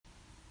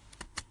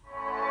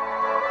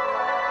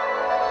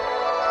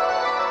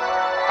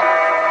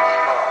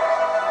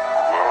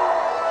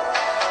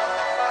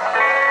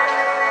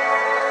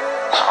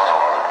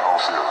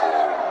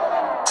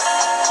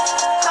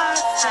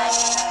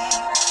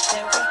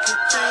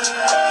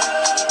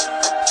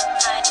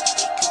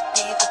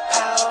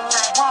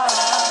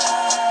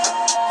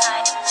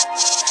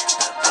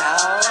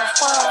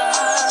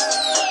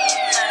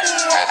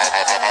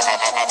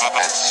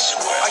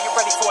Are you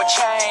ready for a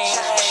change?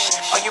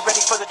 Are you ready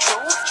for the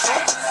truth?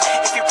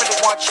 If you really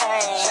want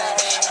change,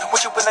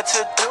 what you willing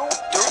to do?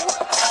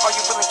 Are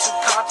you willing to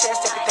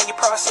contest everything you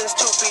process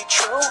to be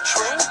true?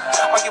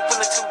 Are you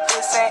willing to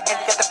listen and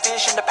you got the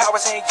vision, the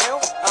power's in you?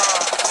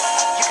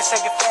 You can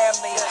save your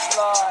family,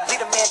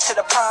 lead a man to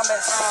the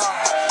promise.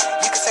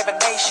 You can save a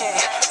nation,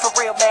 for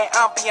real man,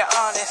 I'm being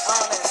honest.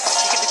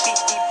 You can defeat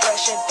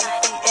depression,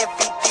 defeat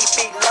envy,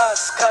 defeat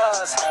lust.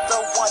 Cause the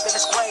one that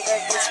is greater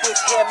is with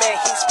him and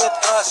he's with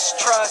us.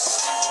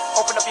 Trust,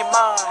 open up your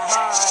mind,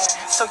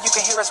 so you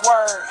can hear his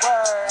word.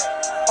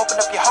 Open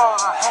up your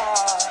heart,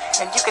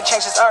 and you can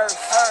change this earth.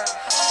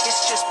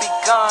 It's just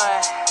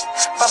begun,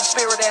 by the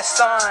Spirit and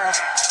Son.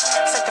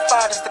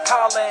 Sanctified is the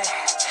calling,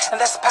 and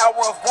that's the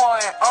power of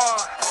one.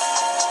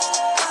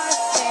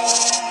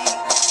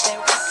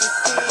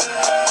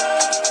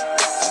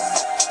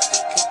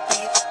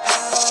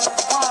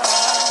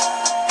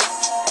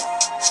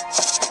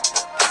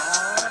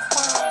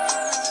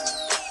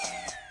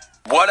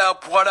 What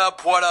up, what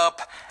up, what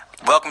up?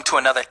 Welcome to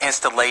another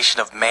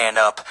installation of Man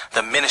Up,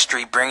 the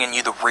ministry bringing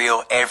you the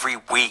real every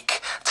week.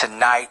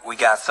 Tonight, we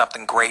got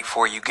something great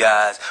for you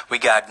guys. We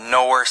got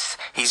Norse.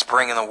 He's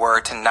bringing the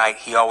word tonight.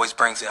 He always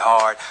brings it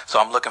hard. So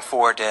I'm looking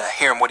forward to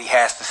hearing what he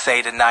has to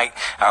say tonight.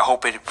 I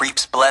hope it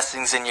reaps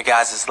blessings in your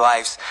guys'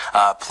 lives.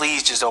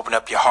 Please just open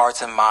up your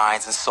hearts and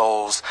minds and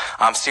souls.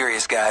 I'm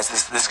serious, guys.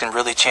 This can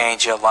really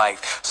change your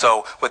life.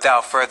 So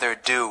without further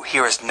ado,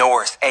 here is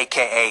Norse,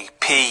 a.k.a.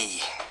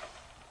 P.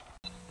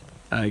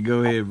 All right,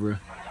 go ahead, bro.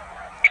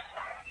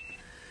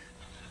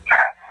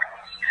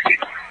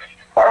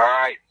 All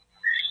right.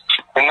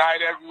 Good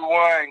night, everyone.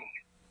 I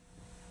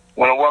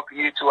want to welcome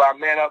you to our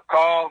Man Up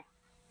call.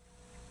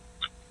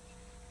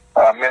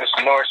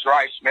 Minister Norris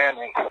Rice, man.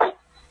 And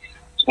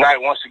tonight,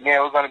 once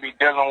again, we're going to be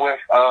dealing with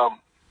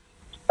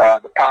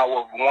the power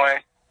of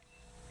one.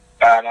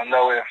 I don't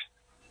know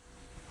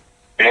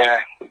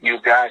if you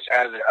guys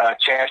had a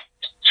chance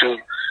to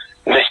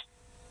listen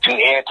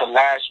in to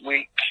last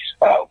week.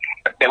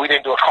 We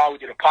didn't do a call, we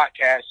did a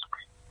podcast.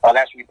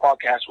 Last week's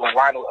podcast where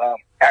Lionel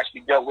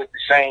actually dealt with the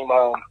same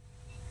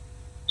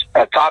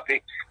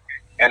topic.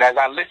 And as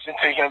I listened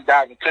to him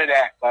dive into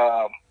that,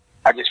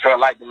 I just felt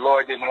like the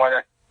Lord didn't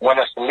want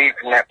us to leave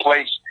from that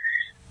place,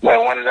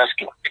 but wanted us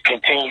to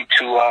continue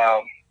to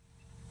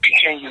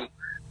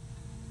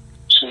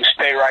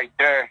stay right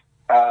there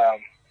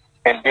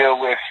and deal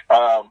with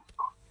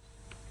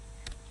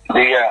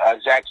the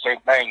exact same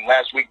thing.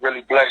 Last week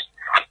really blessed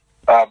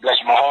my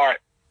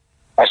heart.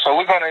 So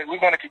we're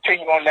gonna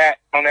continue on that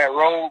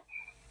road.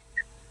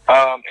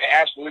 And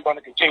actually, we're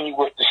gonna continue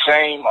with the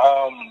same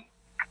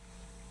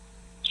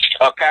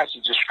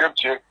passage of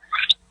scripture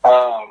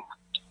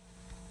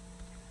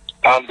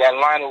that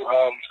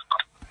Lionel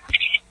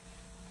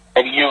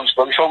had used.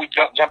 But before we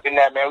jump in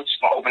that, man, we're just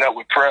gonna open up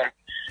with prayer.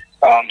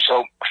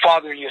 So,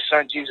 Father, in your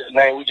Son Jesus'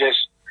 name, we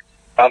just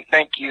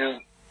thank you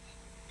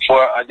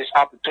for this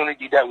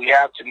opportunity that we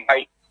have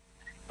tonight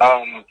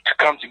to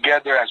come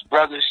together as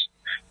brothers.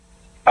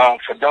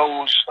 For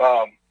those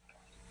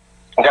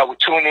that will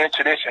tune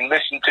into this and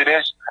listen to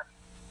this,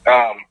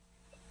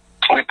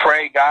 we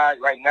pray, God,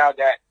 right now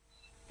that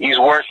these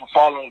words will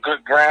fall on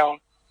good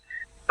ground,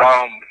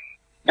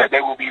 that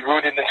they will be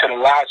rooted into the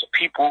lives of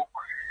people,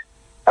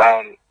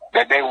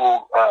 that they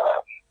will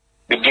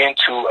begin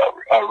to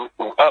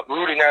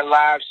uproot in their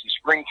lives and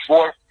spring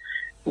forth.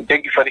 We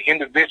thank you for the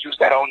individuals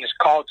that are on this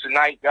call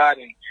tonight, God,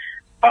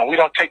 and we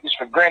don't take this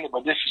for granted,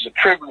 but this is a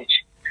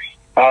privilege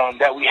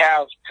that we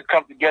have to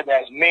come together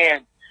as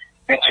men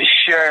and to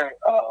share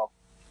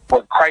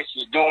what Christ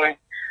is doing,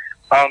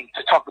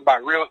 to talk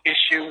about real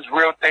issues,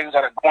 real things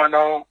that are going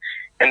on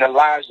in the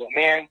lives of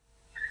men.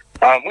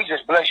 We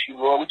just bless you,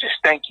 Lord. We just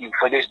thank you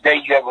for this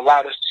day you have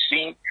allowed us to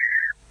see,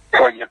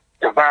 for your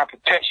divine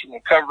protection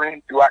and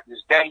covering throughout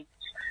this day.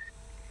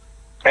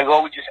 And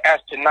Lord, we just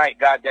ask tonight,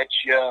 God, that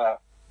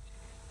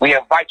we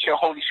invite your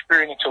Holy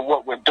Spirit into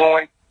what we're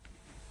doing.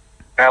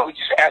 And we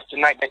just ask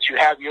tonight that you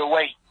have your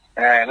way.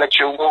 And let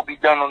your will be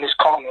done on this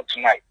call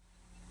tonight.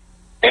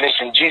 And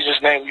it's in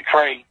Jesus' name we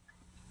pray.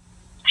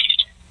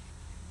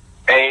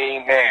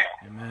 Amen.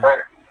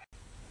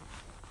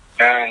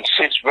 And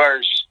 6th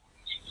verse.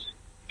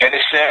 And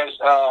it says,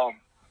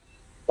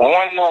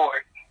 one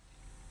Lord,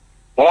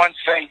 one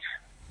faith,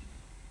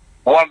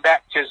 one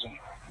baptism,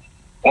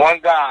 one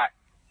God,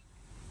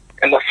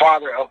 and the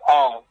Father of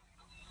all,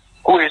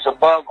 who is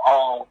above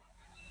all,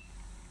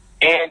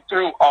 and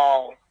through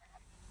all,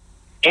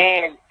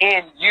 and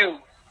in you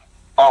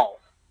all.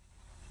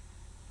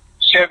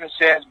 7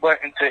 says, but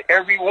unto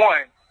every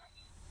one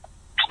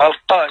of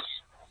us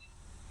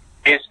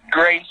is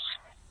grace.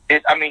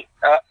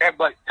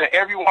 But to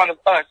every one of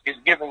us is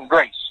given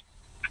grace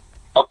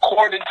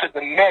according to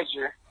the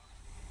measure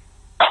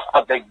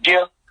of the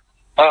gift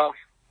of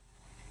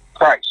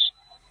Christ.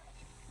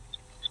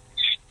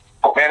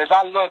 Man, as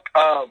I look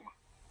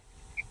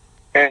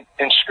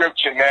in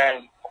scripture,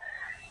 man,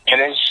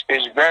 and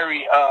it's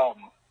very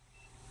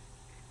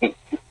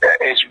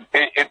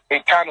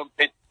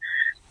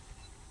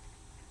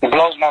it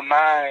blows my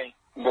mind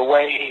the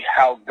way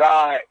how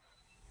God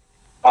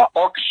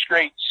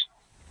orchestrates,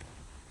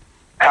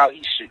 how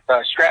he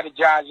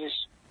strategizes,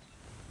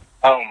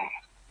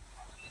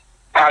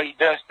 how he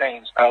does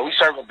things. We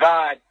serve a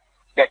God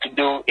that can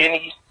do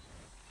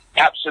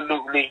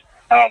absolutely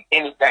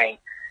anything.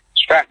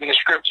 Strapped in the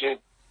scripture,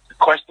 the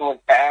question was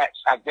asked.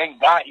 I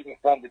think God even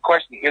formed the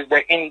question: is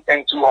there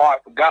anything too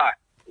hard for God?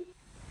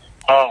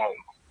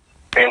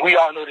 And we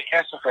all know the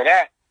answer for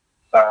that.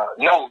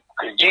 No,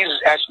 because Jesus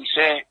actually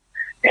said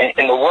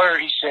in the Word,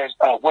 he says,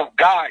 with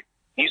God,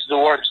 these are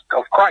the words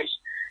of Christ.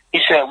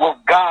 He said, with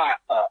God,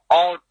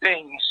 all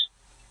things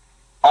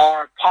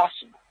are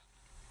possible.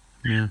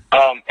 Yeah.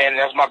 And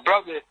as my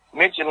brother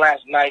mentioned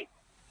last week,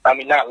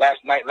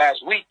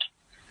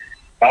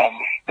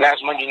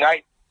 last Monday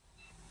night,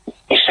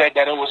 he said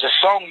that it was a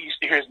song he used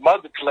to hear his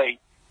mother play.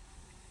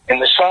 And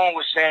the song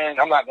was saying,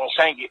 I'm not going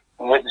to sing it,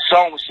 but the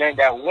song was saying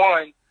that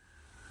one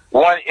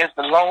is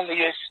the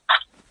loneliest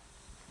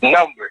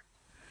number.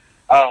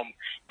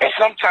 And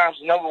sometimes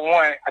number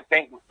one, I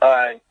think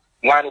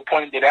Lionel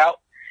pointed it out,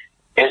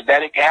 is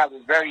that it can have a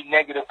very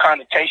negative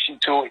connotation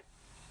to it.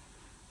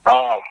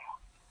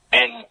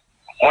 And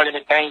one of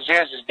the things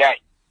is that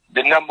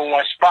the number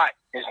one spot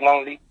is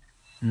lonely.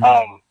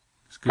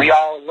 We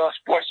all love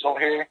sports over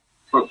here,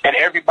 and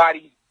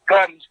everybody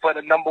guns for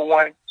the number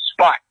one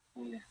spot.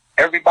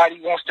 Everybody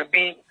wants to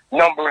be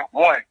number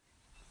one.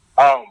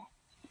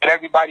 But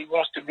everybody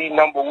wants to be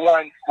number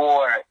one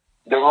for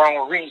the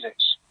wrong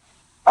reasons.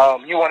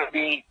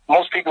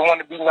 Most people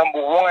want to be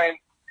number one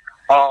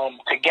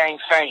to gain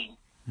fame.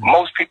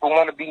 Most people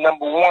want to be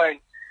number one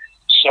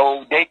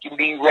so they can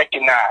be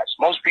recognized.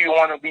 Most people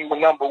want to be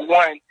number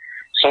one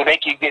so they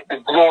can get the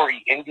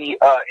glory and the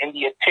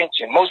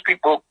attention. Most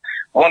people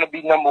want to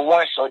be number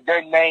one so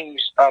their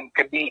names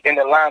could be in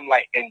the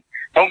limelight. And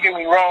don't get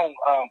me wrong,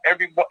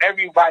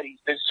 everybody's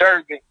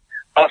deserving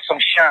of some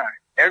shine.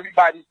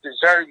 Everybody's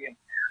deserving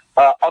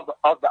of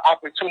the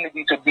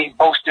opportunity to be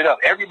boasted up.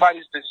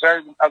 Everybody's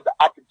deserving of the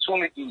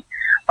opportunity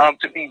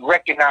to be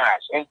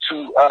recognized and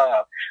to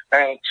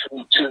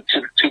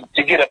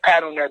get a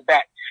pat on their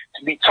back,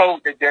 to be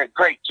told that they're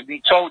great, to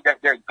be told that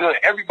they're good.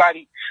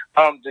 Everybody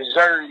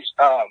deserves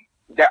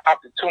that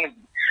opportunity,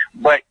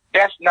 but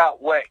that's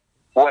not what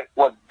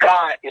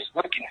God is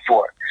looking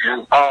for.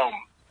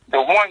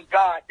 The one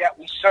God that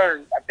we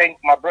serve, I think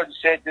my brother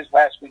said this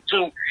last week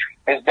too,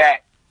 is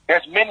that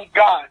there's many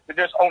gods, but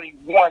there's only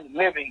one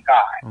living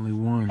God. Only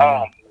one.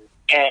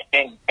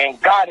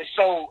 And God is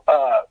so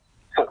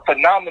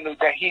phenomenal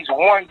that he's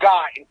one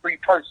God in three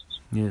persons.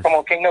 Yes. Come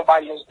on, can't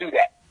nobody else do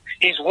that.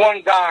 He's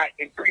one God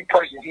in three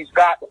persons. He's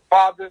God the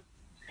Father,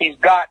 he's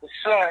God the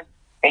Son,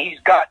 and he's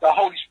God the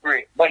Holy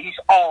Spirit, but he's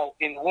all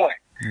in one.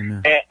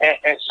 Amen.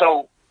 And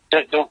so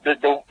the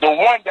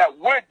one that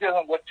we're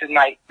dealing with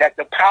tonight, that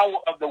the power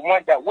of the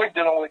one that we're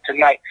dealing with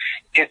tonight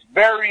is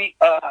very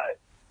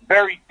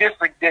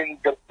different than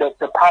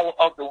the power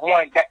of the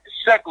one that the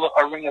secular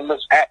arena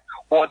looks at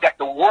or that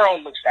the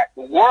world looks at.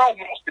 The world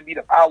wants to be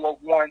the power of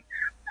one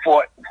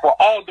for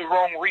all the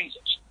wrong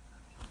reasons.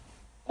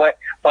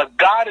 But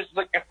God is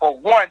looking for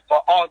one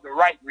for all the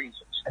right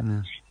reasons.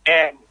 Mm-hmm.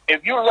 And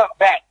if you look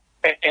back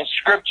in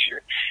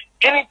Scripture,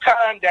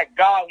 anytime that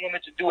God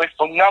wanted to do a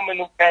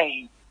phenomenal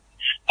thing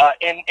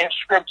in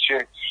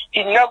Scripture,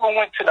 he never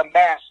went to the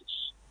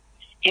masses.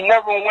 He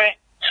never went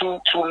to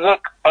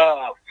look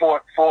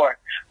for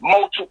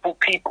multiple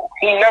people.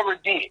 He never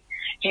did.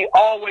 He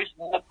always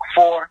looked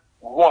for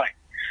one.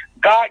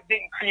 God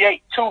didn't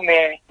create two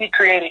men. He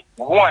created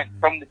one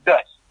from the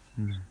dust.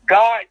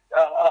 God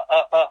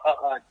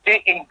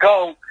didn't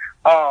go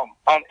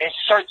and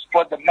search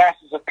for the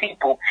masses of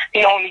people.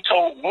 He only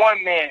told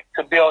one man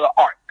to build an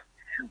ark.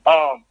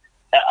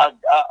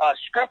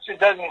 Scripture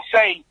doesn't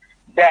say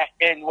that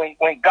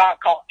when God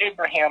called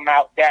Abraham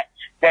out that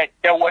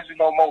there wasn't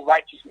no more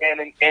righteous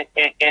man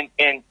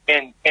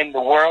in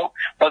the world,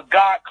 but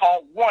God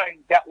called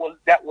one that will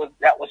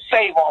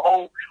save a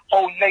whole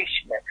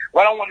nation.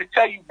 What I want to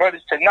tell you,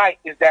 brothers, tonight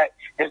is that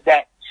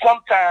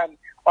sometimes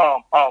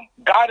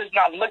God is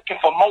not looking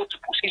for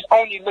multiples. He's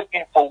only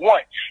looking for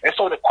one. And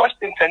so the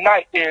question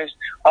tonight is,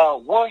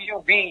 will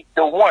you be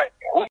the one?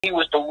 When he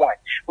was the one.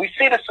 We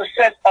see the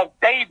success of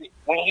David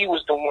when he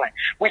was the one.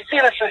 We see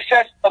the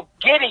success of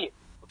Gideon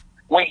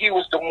when he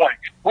was the one.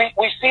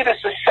 We see the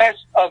success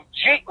of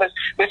Jesus,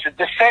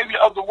 the Savior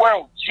of the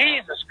world,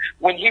 Jesus,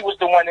 when he was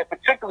the one. In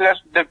particular,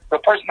 that's the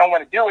person I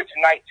want to deal with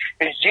tonight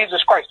is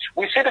Jesus Christ.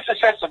 We see the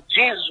success of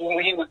Jesus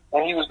when he was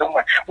the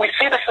one. We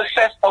see the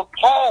success of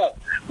Paul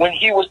when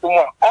he was the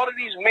one. All of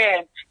these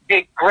men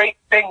did great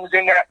things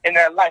in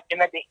their life,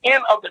 and at the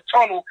end of the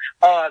tunnel,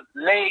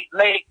 lay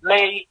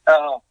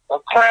a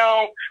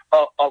crown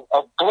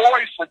of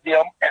glory for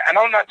them. And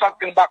I'm not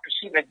talking about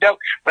conceiving death,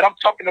 but I'm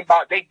talking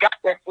about they got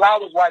their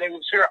flowers while they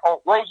was here on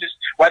roses,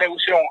 while they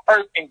was here on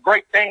earth, and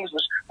great things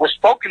was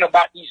spoken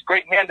about these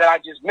great men that I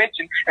just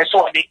mentioned. And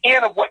so at the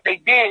end of what they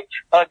did,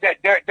 that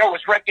there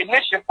was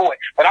recognition for it.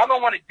 But I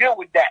don't want to deal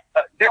with that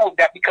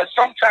because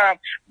sometimes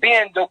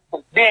being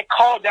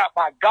called out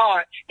by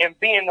God and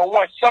being the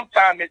one,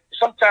 sometimes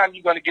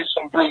you're going to get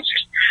some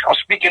bruises. I'm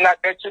speaking out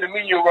there to the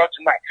media world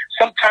tonight.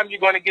 Sometimes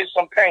you're going to get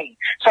some pain.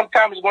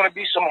 Sometimes it's going to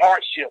be some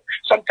hardship.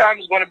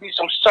 Sometimes it's going to be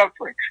some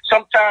suffering.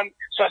 Sometimes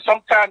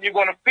you're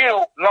going to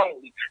feel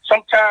lonely.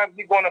 Sometimes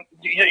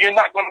you're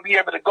not going to be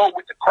able to go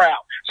with the crowd.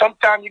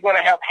 Sometimes you're going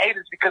to have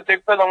haters because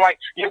they're feeling like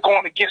you're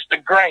going against the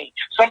grain.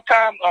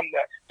 Sometimes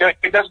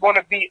there's going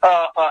to be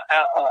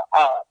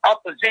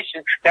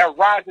opposition that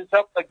rises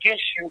up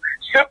against you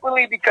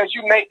simply because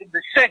you made the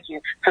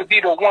decision to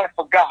be the one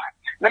for God.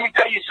 Let me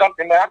tell you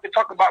something, man. I can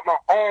talk about my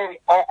own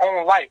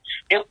life.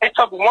 It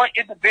took one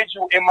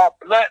individual in my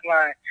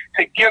bloodline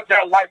to give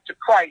their life to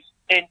Christ,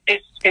 and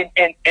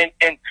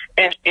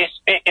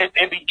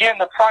begin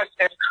the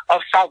process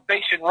of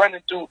salvation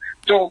running through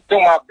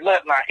my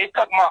bloodline. It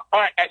took my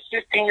aunt at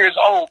 16 years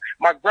old.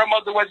 My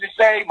grandmother wasn't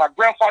saved. My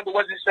grandfather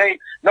wasn't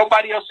saved.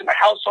 Nobody else in the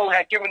household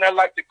had given their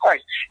life to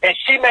Christ, and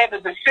she made the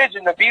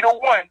decision to be the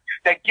one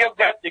that give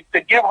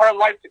her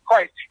life to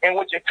Christ. And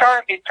which it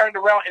turned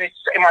around, and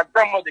my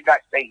grandmother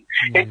got saved.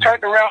 Mm-hmm. It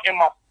turned around, and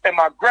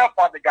my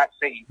grandfather got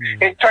saved.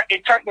 Mm-hmm.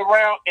 It turned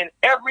around, and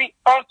every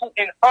uncle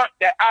and aunt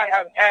that I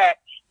have had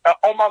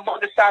on my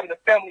mother's side of the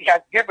family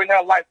has given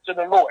their life to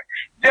the Lord.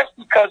 Just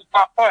because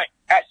my aunt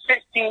at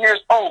 16 years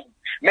old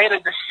made a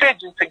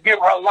decision to give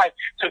her life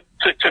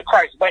to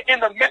Christ. But in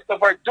the midst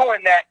of her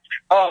doing that,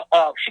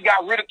 she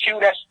got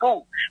ridiculed at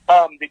school.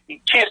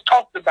 The kids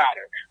talked about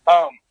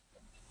her.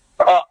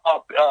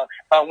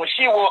 When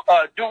she will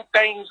do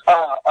things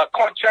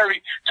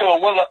contrary to a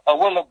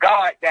will of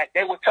God, that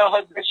they would tell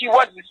her that she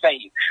wasn't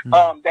saved,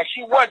 that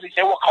she wasn't.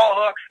 They will call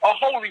her a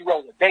holy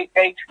roller. They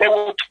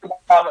will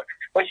call her.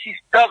 But she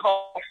stuck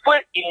her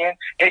foot in,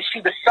 and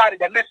she decided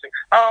that, listen,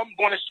 I'm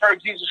going to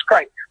serve Jesus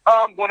Christ.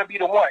 I'm going to be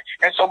the one.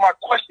 And so my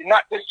question,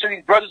 not just to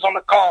these brothers on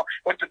the call,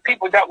 but to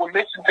people that will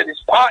listen to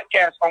this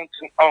podcast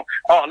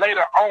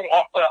later on,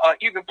 or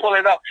even pull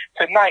it up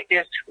tonight,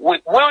 is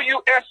will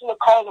you answer the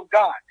call of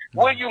God?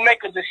 Will you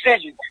make a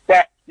decision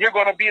that you're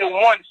going to be the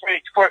one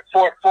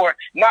for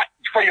not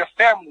for your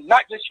family,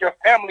 not just your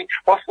family,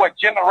 but for a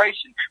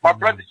generation? My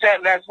brother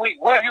said last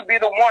week, will you be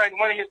the one?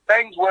 One of his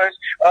things was,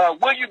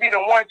 will you be the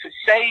one to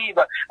save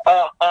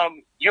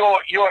your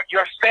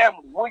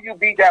family? Will you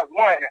be that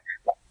one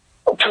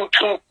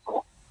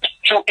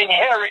to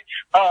inherit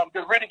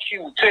the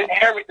ridicule, to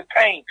inherit the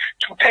pain,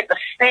 to take a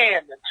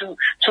stand, to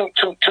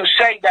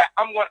say that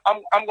I'm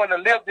going to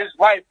live this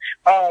life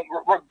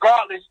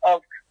regardless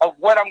of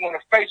what I'm going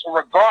to face, or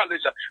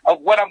regardless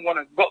of what I'm going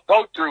to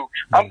go through.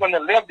 I'm going to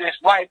live this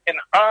life, and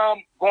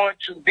I'm going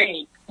to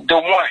be the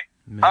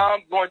one.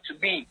 I'm going to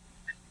be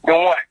the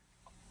one.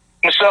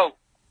 And so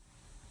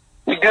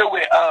we deal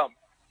with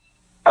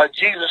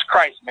Jesus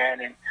Christ,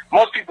 man. And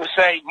most people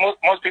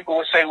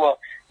would say, well,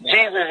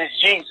 Jesus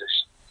is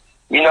Jesus.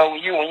 You know,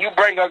 when you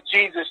bring up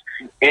Jesus,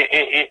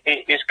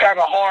 it's kind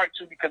of hard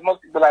to, because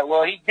most people are like,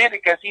 well, he did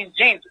it because he's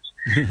Jesus.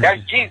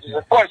 That's Jesus.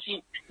 Of course,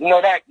 he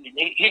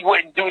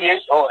wouldn't do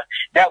this, or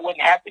that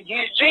wouldn't happen.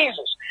 He's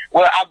Jesus.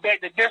 Well, I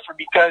beg to differ,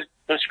 because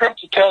the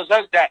scripture tells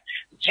us that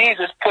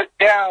Jesus put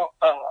down,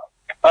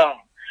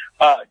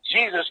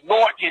 Jesus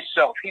lowered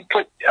himself. He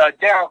put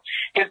down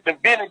his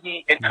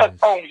divinity and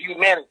took on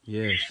humanity.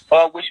 Yes.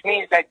 Which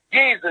means that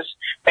Jesus,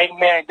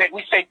 amen, that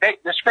we say,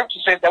 the scripture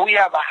says that we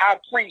have a high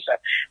priest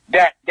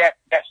that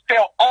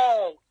felt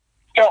all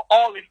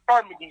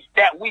infirmities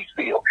that we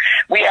feel.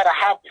 We had a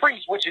high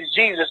priest, which is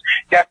Jesus,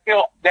 that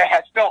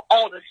has felt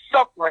all the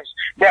sufferings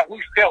that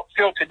we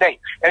feel today.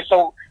 And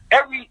so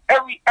every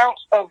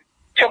ounce of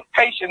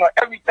temptation, or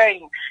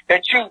everything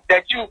that you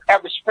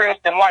have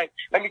experienced in life,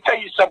 let me tell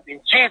you something,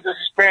 Jesus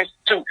experienced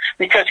it too,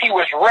 because he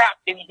was wrapped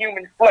in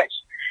human flesh.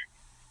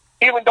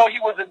 Even though he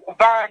was a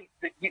divine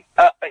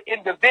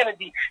in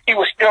divinity, he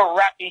was still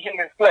wrapped in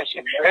human flesh.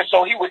 And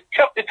so he was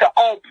tempted to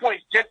all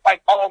points, just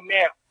like all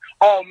men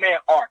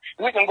are.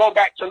 We can go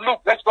back to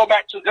Luke. Let's go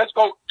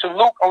to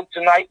Luke on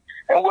tonight,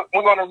 and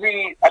we're going to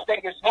read, I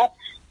think it's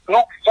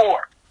Luke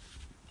 4.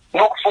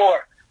 Luke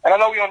 4. And I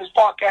know we're on this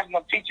podcast and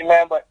I'm teaching,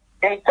 man, but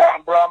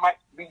anytime, bro, I might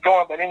be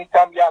going, but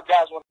anytime y'all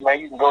guys want to, man,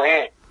 you can go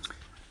ahead.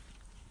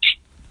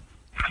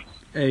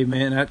 Hey,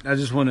 man, I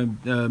just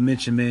want to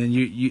mention, man,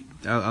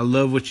 I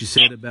love what you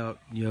said about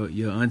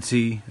your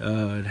auntie,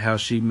 how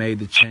she made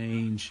the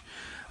change,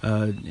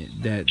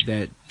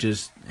 that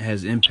just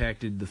has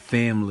impacted the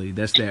family.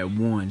 That's that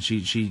one.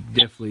 She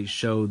definitely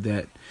showed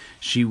that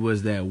she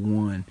was that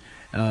one.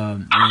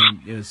 And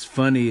it's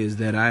funny is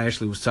that I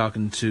actually was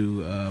talking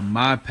to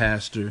my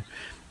pastor,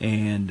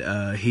 and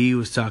he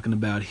was talking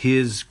about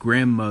his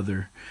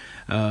grandmother,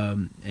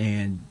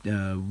 and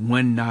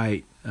one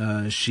night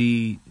this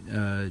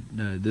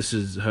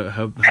is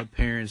her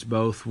parents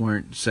both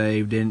weren't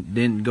saved,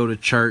 didn't go to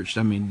church.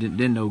 I mean,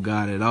 didn't know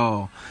God at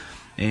all,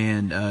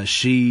 and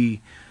she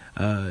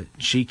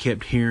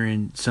kept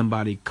hearing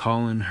somebody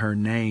calling her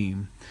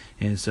name,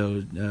 and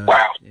so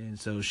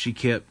she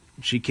kept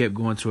she kept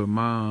going to her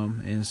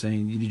mom and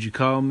saying, "Did you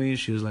call me?"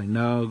 She was like,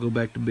 "No, go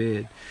back to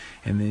bed."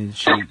 And then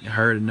she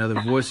heard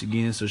another voice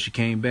again, so she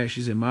came back.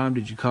 She said, "Mom,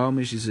 did you call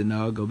me?" She said,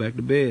 "No, go back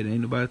to bed.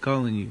 Ain't nobody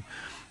calling you."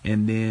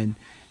 And then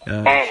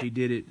she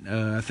did it,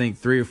 I think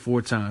 3 or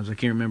 4 times. I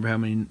can't remember how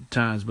many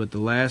times, but the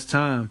last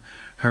time,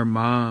 her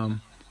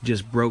mom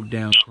just broke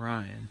down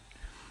crying,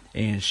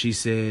 and she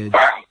said,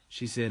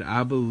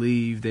 "I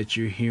believe that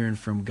you're hearing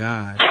from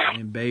God,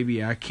 and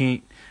baby, I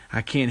can't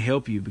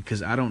help you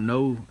because I don't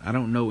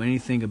know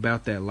anything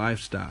about that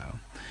lifestyle."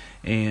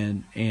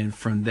 And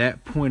from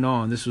that point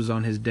on, this was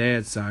on his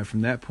dad's side.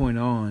 From that point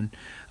on,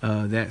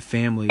 that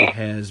family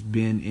has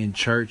been in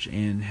church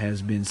and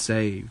has been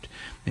saved.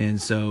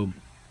 And so,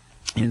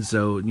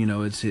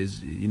 it's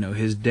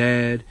his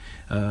dad,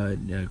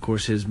 of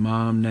course, his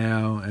mom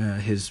now,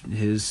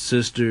 his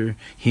sister,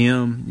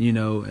 him,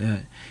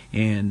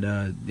 and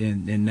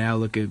now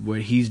look at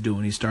what he's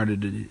doing. He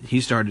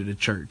started a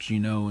church,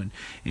 and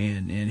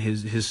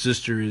his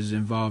sister is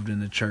involved in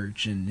the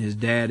church, and his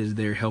dad is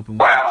there helping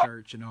with the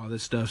church and all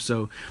this stuff.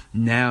 So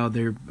now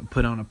they're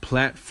put on a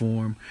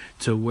platform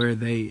to where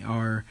they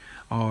are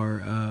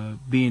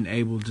being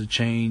able to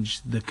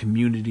change the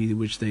community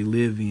which they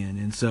live in.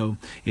 And so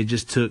it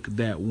just took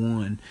that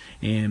one,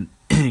 and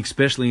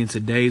especially in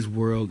today's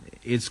world,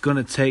 it's going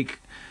to take,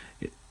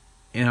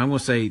 and I'm going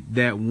to say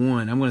that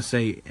one, I'm going to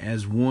say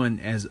as one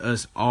as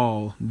us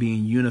all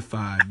being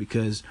unified,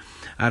 because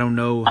I don't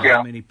know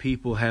how many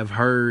people have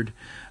heard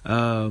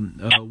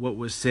what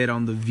was said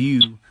on The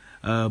View,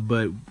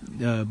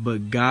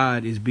 but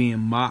God is being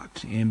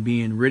mocked and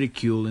being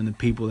ridiculed, and the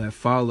people that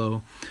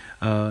follow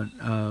are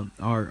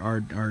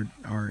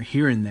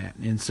hearing that.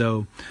 And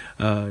so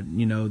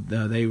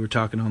they were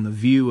talking on The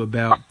View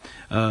about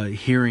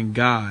hearing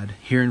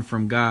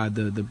from God.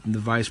 The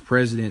vice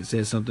president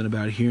said something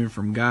about hearing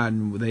from God,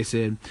 and they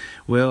said,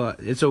 well,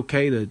 it's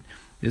okay to,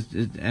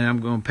 and I'm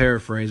going to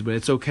paraphrase, but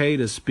it's okay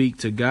to speak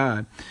to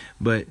God,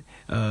 but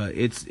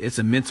it's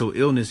a mental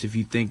illness if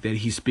you think that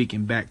he's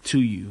speaking back to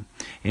you.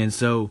 And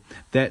so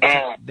that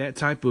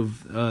type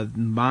of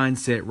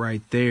mindset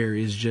right there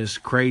is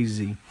just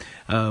crazy.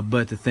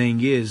 But the thing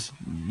is,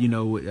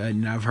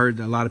 and I've heard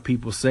a lot of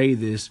people say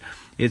this,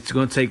 it's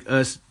going to take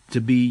us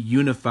to be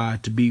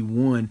unified, to be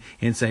one,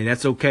 and say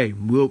that's okay.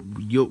 We'll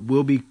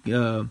be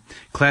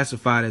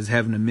classified as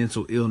having a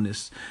mental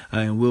illness,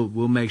 and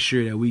we'll make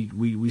sure that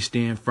we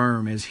stand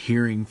firm as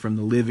hearing from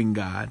the living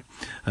God,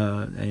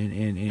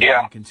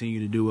 and continue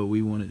to do what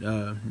we want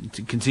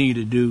to continue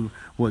to do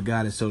what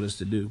God has told us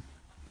to do.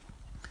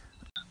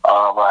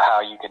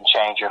 How you can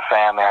change your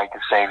family, how you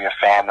can save your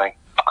family,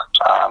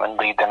 and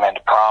lead them into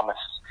promise.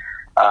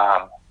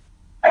 I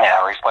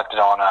reflected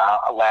on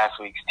last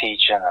week's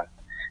teaching,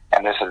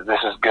 and this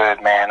is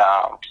good, man,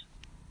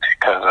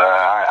 because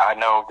I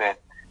know that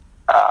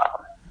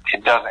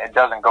it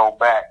doesn't go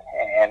back,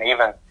 and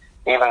even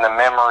the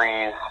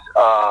memories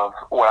of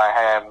what I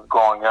have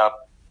growing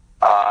up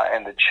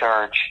in the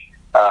church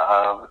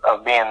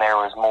of being there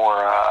was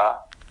more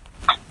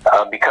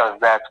because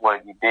that's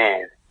what you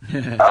did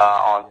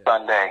on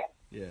Sunday.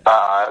 Yeah.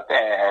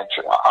 And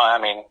I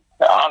mean,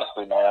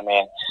 honestly,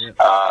 man,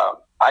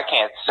 I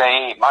can't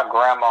say my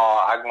grandma.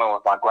 I went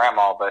with my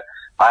grandma, but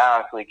I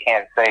honestly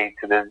can't say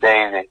to this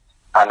day that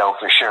I know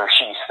for sure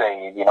she's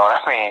saved. You know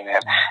what I mean?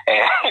 And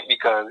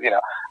because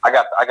I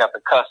got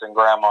the cussing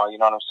grandma. You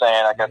know what I'm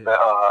saying? I got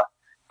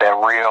that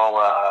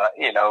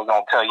real,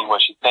 gonna tell you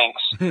what she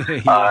thinks.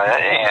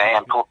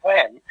 And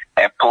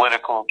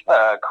political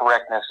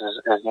correctness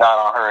is not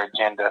on her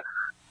agenda.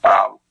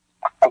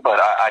 But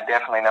I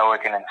definitely know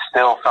it can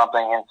instill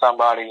something in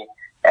somebody,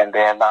 and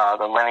then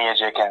the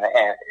lineage it can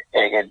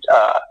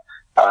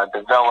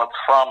develop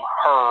from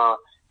her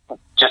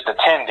just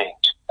attending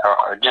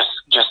or just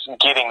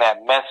getting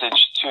that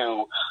message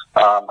to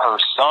her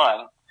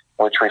son,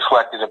 which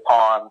reflected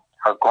upon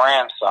her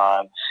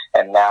grandson.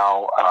 And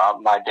now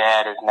my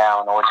dad is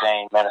now an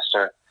ordained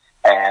minister,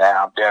 and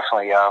I'm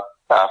definitely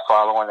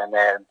following in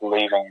there and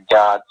believing in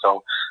God.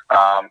 So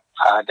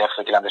I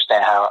definitely can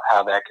understand how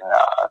that can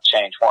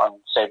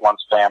save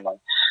one's family.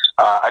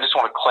 I just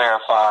want to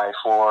clarify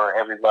for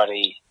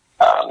everybody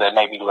that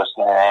may be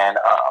listening in.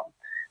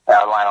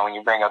 Now, Lionel, when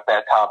you bring up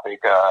that topic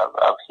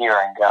of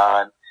hearing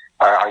God,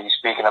 are you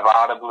speaking of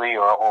audibly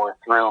or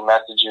through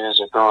messages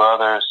or through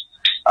others?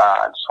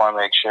 I just want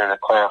to make sure to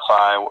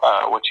clarify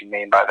what you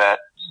mean by that.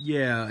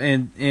 Yeah,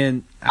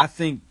 and I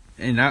think,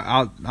 and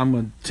I'm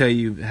going to tell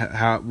you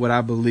what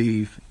I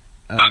believe.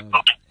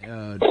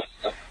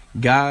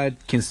 God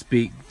can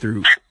speak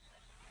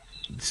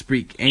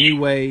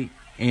anyway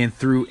and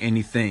through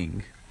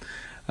anything.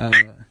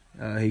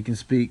 He can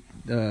speak.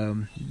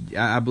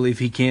 I believe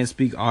he can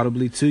speak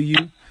audibly to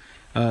you.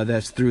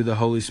 That's through the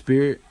Holy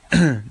Spirit.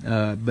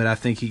 But I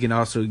think he can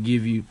also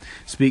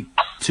speak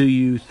to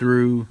you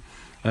through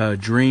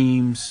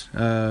dreams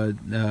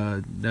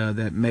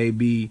that may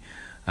be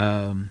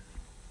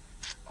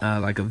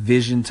like a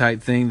vision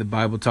type thing. The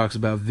Bible talks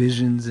about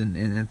visions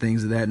and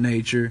things of that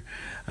nature.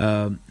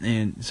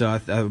 And so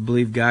I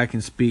believe God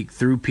can speak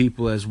through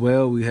people as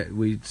well.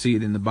 We see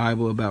it in the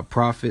Bible about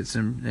prophets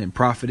and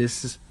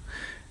prophetesses.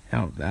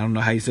 I don't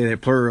know how you say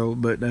that plural,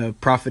 but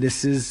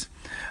prophetesses.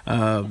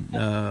 But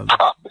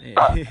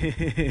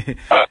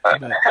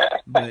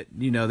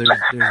you know, there's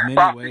many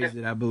ways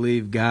that I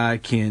believe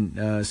God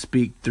can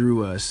speak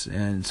through us,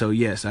 and so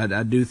yes,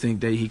 I do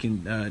think that He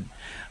can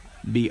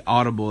be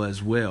audible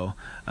as well,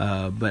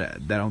 but I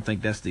don't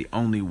think that's the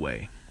only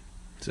way.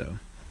 So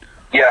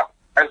yeah,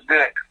 that's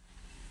good.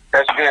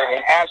 That's good.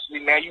 And Ashley,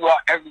 man, you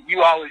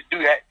always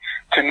do that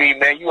to me,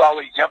 man. You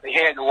always jump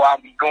ahead of where I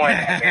be going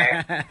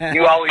at, man.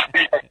 You always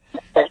do that.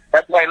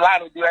 That's why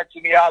Lionel do that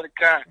to me all the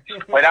time.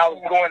 But I was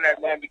going there,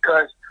 man,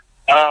 because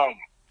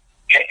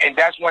and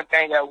that's one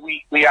thing that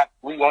we have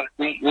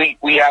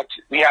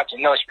to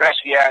know,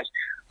 especially as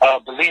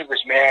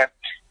believers, man.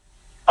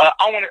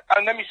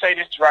 Let me say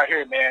this right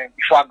here, man,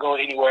 before I go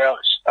anywhere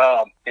else.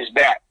 Is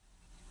that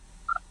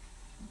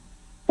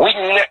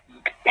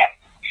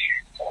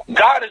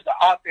God is the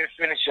author and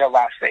finisher of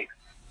our faith.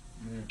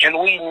 And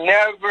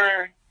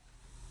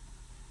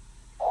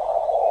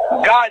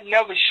God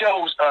never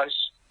shows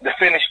us the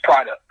finished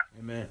product.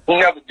 Amen. He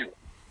never do.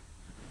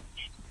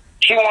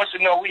 He wants to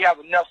know we have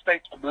enough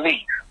faith to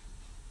believe.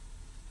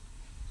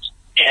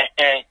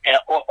 And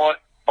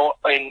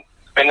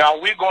are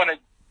we going to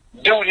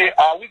do this?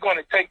 Are we going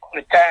to take on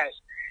the task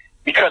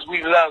because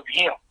we love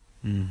Him?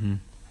 Mm-hmm.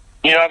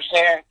 You know what I'm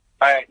saying?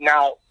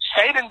 Now,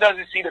 Satan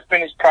doesn't see the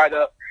finished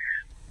product,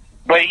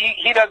 but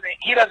he doesn't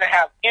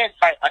have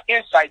an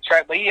insight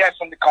track, but he has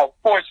something called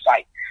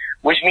foresight,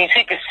 which means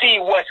he can see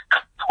what's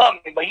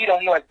coming, but he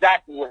don't know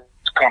exactly what's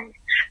coming.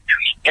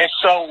 And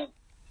so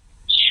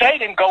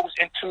Satan goes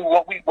into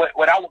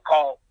what I would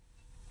call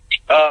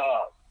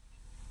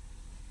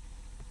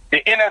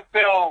the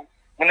NFL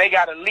when they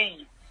got a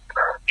lead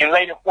in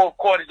later fourth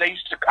quarters. They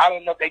used to, I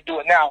don't know if they do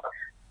it now.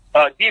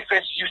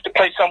 Defenses used to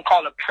play something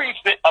called a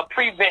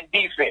prevent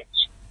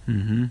defense,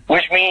 mm-hmm.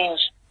 which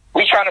means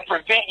we trying to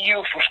prevent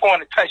you from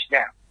scoring a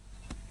touchdown.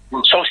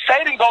 So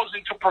Satan goes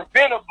into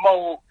preventive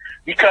mode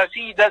because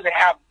he doesn't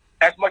have,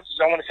 as much as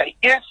I want to say,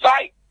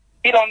 insight.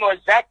 He don't know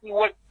exactly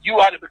what you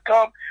ought to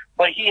become,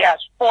 but he has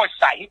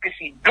foresight. He can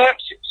see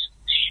glimpses.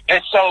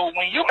 And so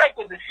when you make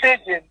a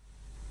decision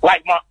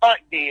like my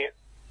aunt did,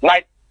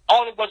 like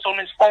all of us on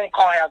this phone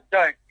call have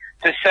done,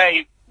 to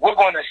say we're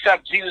going to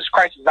accept Jesus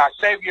Christ as our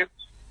Savior,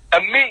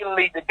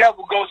 immediately the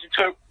devil goes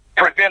into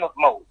preventive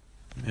mode.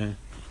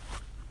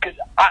 Because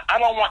I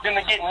don't want them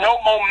to get no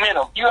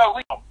momentum.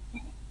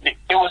 It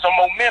was a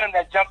momentum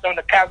that jumped on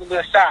the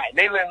Cavalier side.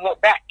 They didn't look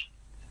back.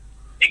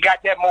 They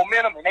got that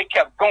momentum and they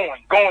kept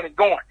going.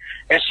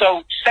 And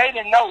so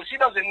Satan knows. He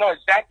doesn't know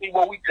exactly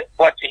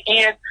what to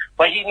end,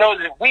 but he knows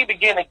if we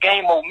begin to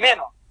gain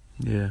momentum,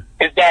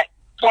 is that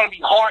it's going to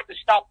be hard to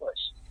stop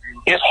us.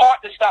 It's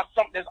hard to stop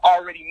something that's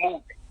already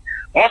moving.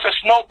 Once a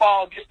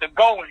snowball gets to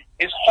going,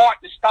 it's hard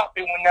to stop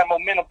it when that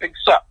momentum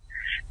picks up.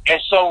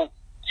 And so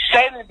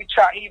Satan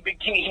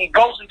he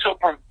goes into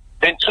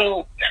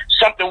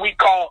something we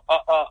call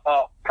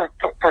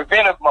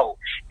preventive mode,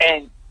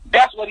 and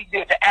that's what he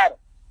did to Adam.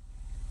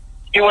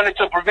 He went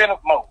into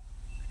preventive mode.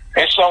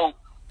 And so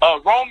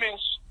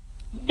Romans,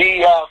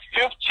 the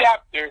 5th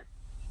chapter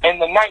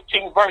and the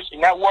 19th verse,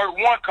 and that word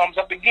one comes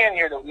up again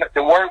here.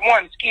 The word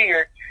one is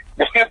here.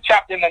 The 5th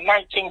chapter and the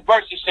 19th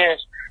verse, it says,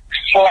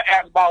 for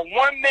as by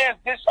one man's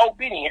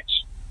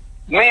disobedience,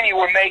 many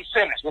were made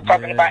sinners. We're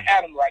talking about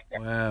Adam right there.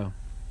 Wow.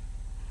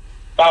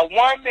 By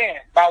one man,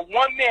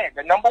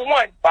 the number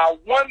one, by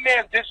one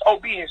man's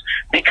disobedience,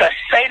 because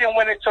Satan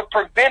went into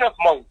preventive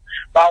mode.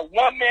 By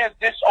one man's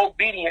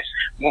disobedience,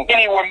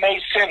 many were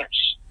made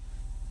sinners.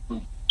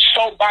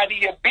 So by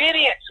the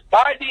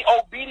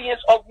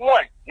obedience of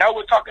one, now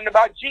we're talking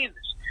about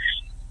Jesus.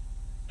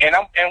 And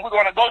we're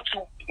going to go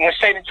to when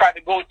Satan tried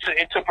to go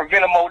into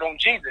preventive mode on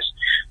Jesus.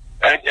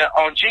 But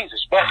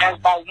as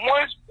by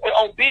one's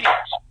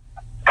obedience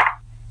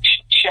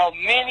shall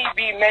many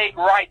be made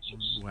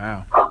righteous.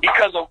 Wow.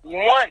 Because of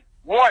one.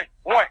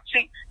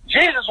 See,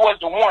 Jesus was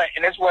the one,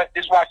 and that's why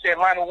I said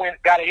Lionel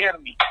got ahead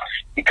of me.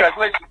 Because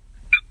listen,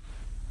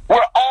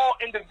 we're all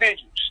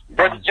individuals.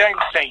 Brother James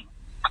saved.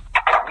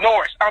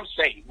 Norris, I'm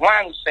saved.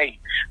 Lionel saved.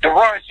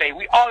 Deron saved.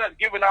 We all have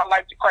given our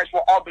life to Christ.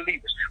 We're all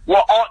believers.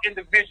 We're all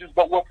individuals,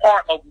 but we're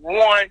part of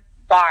one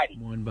body.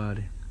 One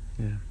body.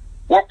 Yeah.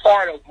 We're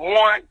part of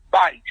one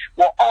body.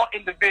 We're all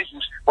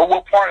individuals, but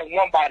we're part of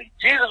one body.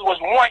 Jesus was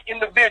one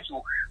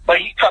individual, but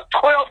he took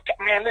 12,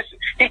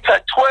 he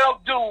took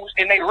 12 dudes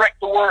and they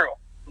wrecked the world.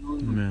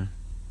 Amen.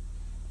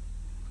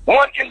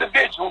 One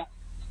individual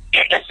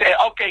and said,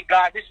 okay,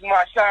 God, this is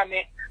my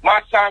assignment. My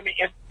assignment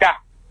is to die.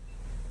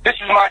 This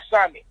is my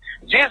assignment.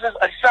 Jesus'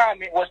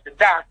 assignment was to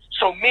die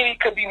so many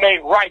could be made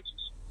righteous.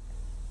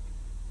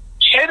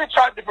 Satan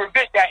tried to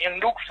prevent that in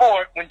Luke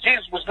 4 when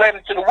Jesus was led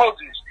into the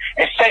wilderness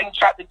and Satan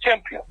tried to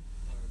tempt him.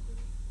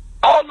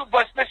 All of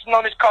us listening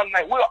on this call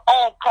tonight, we're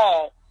all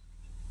called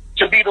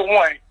to be the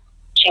one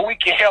so we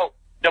can help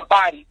the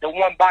body, the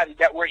one body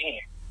that we're in.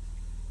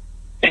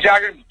 Did y'all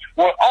hear me?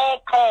 We're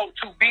all called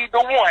to be the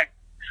one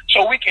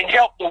so we can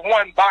help the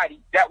one body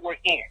that we're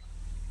in.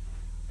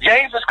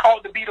 James is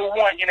called to be the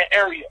one in the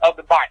area of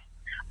the body.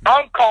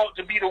 I'm called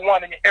to be the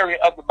one in the area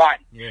of the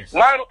body. Yes.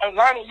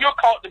 Lionel, you're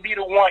called to be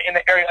the one in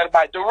the area of the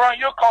body. Duran,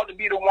 you're called to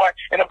be the one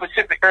in the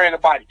specific area of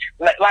the body.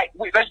 Like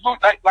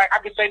I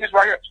can say this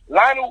right here.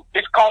 Lionel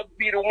is called to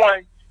be the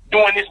one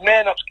doing this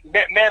man up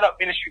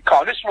ministry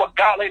call. This is what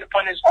God laid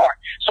upon his heart.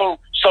 So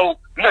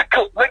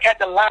look at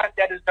the lives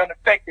that has been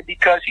affected,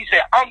 because he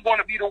said, I'm going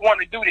to be the one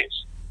to do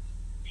this.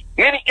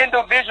 Many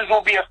individuals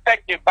will be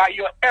affected by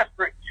your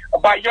effort,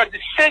 by your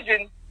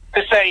decision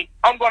to say,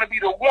 I'm going to be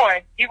the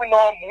one, even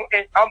though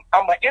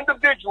I'm an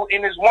individual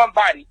in this one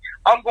body,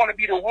 I'm going to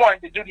be the one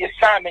to do the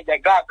assignment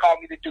that God called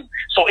me to do,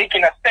 so it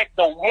can affect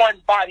the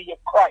one body of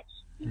Christ.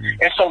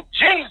 Mm-hmm. And so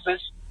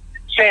Jesus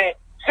said,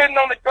 sitting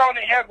on the throne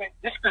in heaven,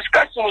 this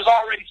discussion was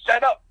already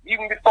set up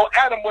even before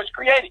Adam was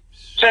created.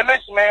 Said,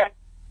 listen, man,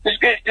 I'm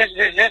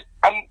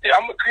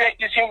going to create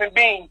this human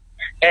being,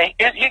 and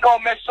he going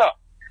to mess up.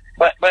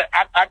 But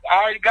I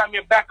already got me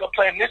a backup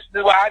plan. This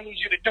is what I need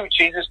you to do,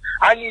 Jesus.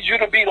 I need you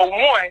to be the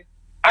one.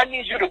 I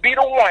need you to be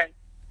the one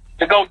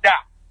to go die.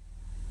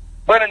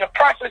 But in the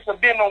process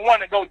of being the one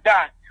to go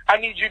die, I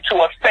need you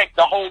to affect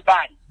the whole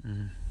body.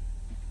 Mm-hmm.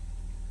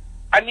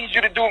 I need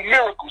you to do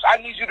miracles. I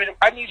need you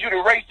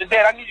to raise the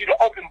dead. I need you to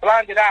open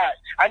blinded eyes.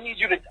 I need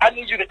you to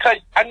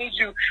touch. I need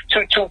you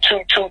to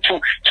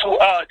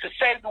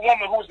save the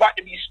woman who was about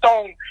to be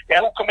stoned and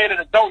who committed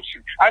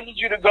adultery. I need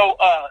you to go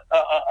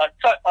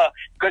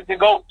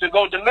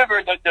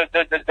deliver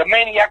the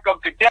maniac of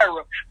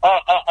Gadara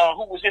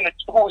who was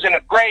in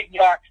a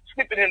graveyard,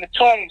 sleeping in the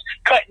tombs,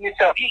 cutting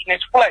himself, eating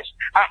his flesh.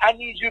 I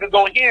need you to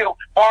go heal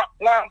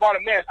blind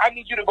Bartimaeus. I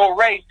need you to go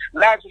raise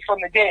Lazarus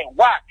from the dead.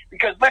 Why?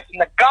 Because listen,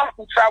 the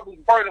gospel travels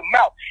word of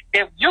mouth.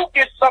 If you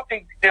get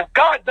something, if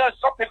God does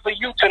something for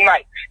you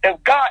tonight,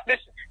 if God,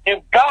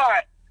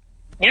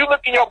 you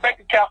look in your bank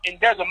account and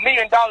there's $1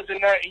 million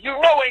in there, and you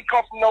know it ain't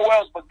come from nowhere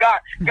else but God,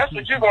 guess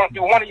what you're going to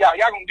do? One of y'all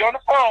going to get on the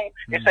phone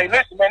and say,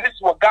 listen, man, this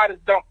is what God has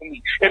done for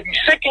me. If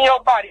you're sick in your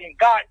body and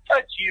God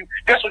touched you,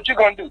 guess what you're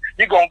going to do?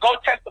 You're going to go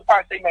testify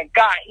and say, man,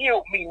 God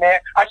healed me, man.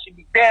 I should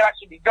be dead. I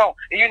should be gone.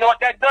 And you know what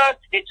that does?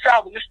 It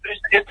travels.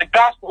 It's the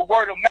gospel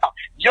word of mouth.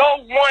 Your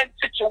one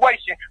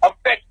situation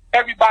affects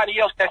everybody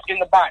else that's in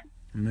the body.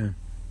 Amen.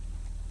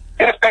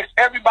 It affects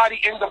everybody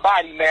in the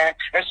body, man.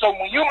 And so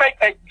when you make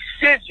a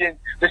decision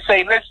to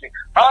say, listen,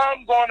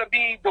 I'm going to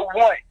be the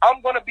one.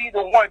 I'm going to be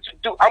the one to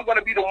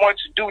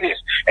do this.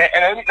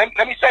 And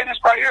let me say this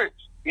right here.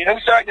 You know,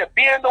 so like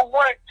being the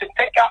one to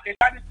take out, and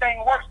how this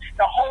thing works,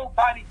 the whole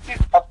body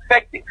gets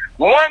affected.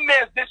 One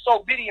man's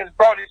disobedience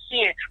brought his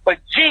sin, but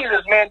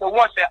Jesus, man, the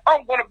one said,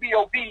 I'm going to be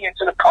obedient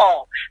to the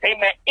call.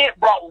 Amen. It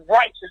brought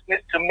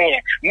righteousness to men.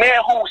 Men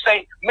who would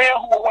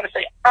want to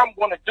say, I'm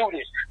going to do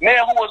this.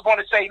 Men who was going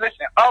to say,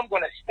 listen, I'm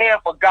going to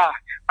stand for God.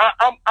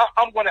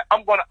 I'm going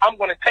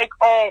to take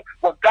on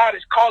what God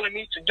is calling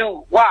me to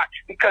do. Why?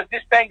 Because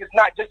this thing is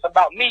not just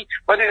about me,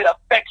 but it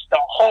affects the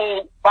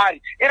whole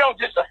body. It don't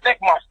just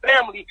affect my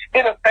family.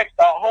 It affects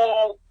the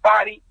whole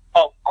body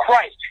of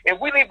Christ. If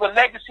we leave a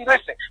legacy,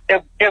 listen,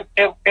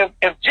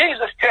 if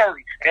Jesus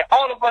tarried, and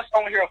all of us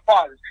on here are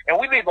fathers, and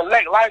we leave a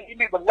legacy, you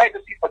leave a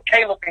legacy for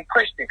Caleb and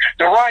Christian.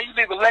 Duran, you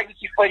leave a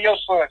legacy for your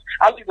sons.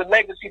 I leave a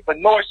legacy for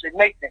Norris and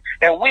Nathan.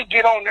 And we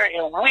get on there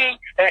and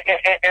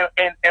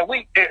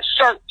we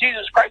insert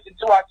Jesus Christ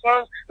into our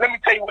sons. Let me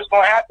tell you what's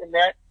going to happen,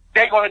 man.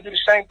 They're going to do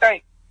the same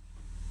thing.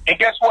 And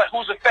guess what?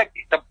 Who's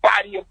affected? The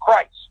body of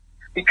Christ.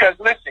 Because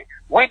listen,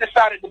 we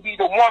decided to be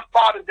the one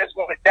father that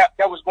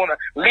was going to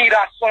lead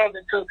our sons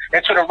into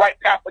the right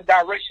path of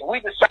direction. We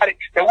decided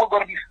that we're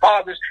going to be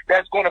fathers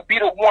that's going to be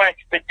the one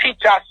to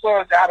teach our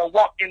sons how to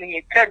walk in the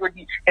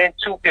integrity and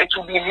to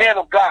be men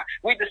of God.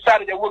 We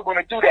decided that we're going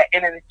to do that,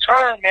 and in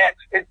turn, man,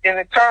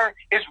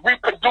 it's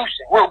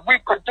reproducing. We're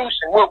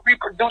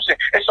reproducing.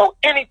 And so,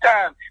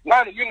 anytime,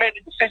 Lana, you made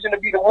the decision to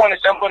be the one that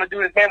said, I'm going to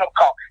do this man of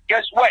call.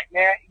 Guess what,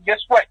 man? Guess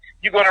what?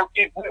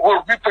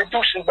 We're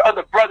reproducing the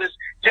other brothers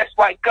just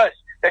like us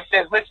that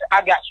says, listen,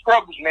 I got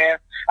struggles, man.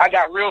 I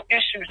got real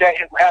issues that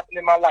have happened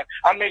in my life.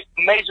 I made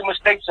some major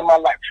mistakes in my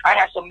life. I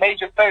had some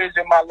major failures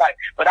in my life.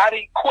 But I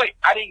didn't quit.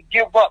 I didn't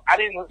give up. I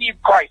didn't leave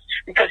Christ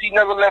because he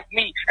never left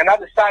me. And I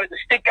decided to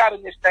stick out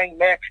in this thing,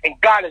 man. And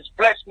God has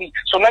blessed me.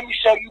 So let me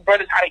show you,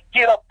 brothers, how to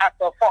get up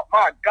after a fall.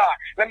 My God.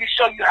 Let me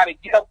show you how to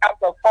get up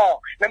after a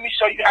fall. Let me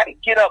show you how to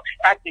get up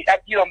after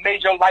you done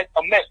made your life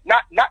a mess.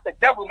 Not the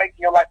devil making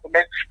your life a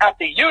mess.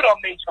 After you done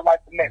made your life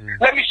a mess.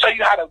 Mm-hmm. Let me show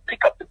you how to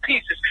pick up the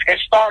pieces and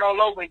start all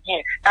over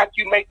again after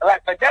you make the life.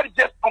 Like that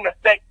just don't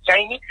affect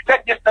Jamie.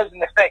 That just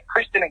doesn't affect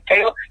Christian and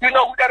Caleb. You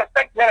know who that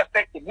affected? That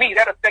affected me.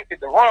 That affected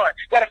Deron.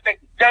 That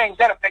affected James.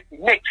 That affected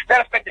Nick.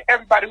 That affected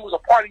everybody who was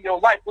a part of your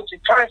life, which in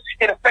turn,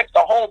 it affects the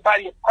whole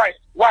body of Christ.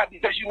 Why?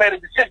 Because you made a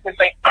decision to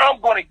say, I'm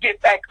going to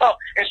get back up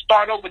and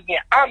start over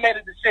again. I made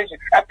a decision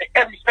after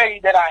every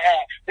phase that I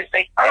had to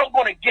say, I'm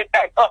going to get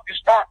back up and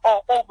start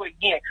all over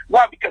again.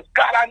 Why? Because,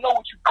 God, I know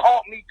what you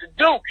called me to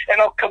do,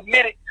 and I'm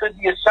committed to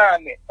the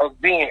assignment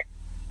of being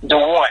the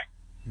one.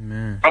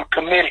 Man. I'm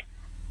committed.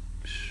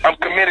 I'm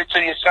committed to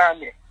the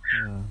assignment.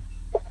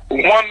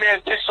 One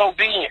man's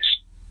disobedience.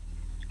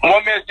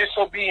 One man's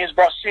disobedience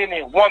brought sin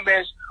in. One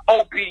man's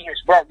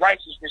obedience brought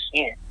righteousness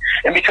in.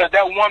 And because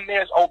that one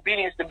man's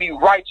obedience to be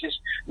righteous,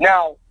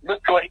 now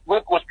look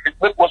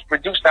what's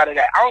produced out of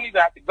that. I don't even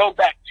have to go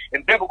back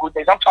in biblical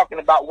days. I'm talking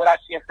about what I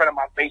see in front of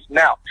my face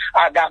now.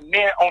 I got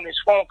men on this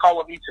phone call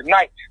with me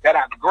tonight that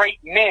are great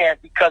men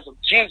because of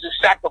Jesus'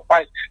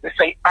 sacrifice to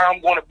say, I'm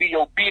going to be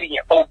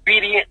obedient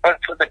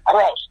unto the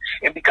cross.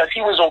 And because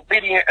he was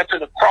obedient unto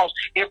the cross,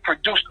 it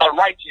produced a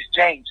righteous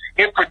James.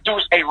 It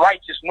produced a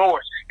righteous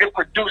Norris. It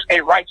produced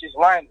a righteous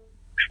Linus.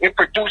 It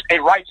produced a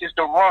righteous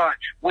Duran,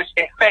 which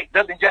in fact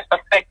doesn't just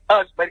affect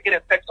us, but it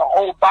affects the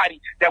whole body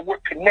that we're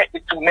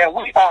connected to. Man,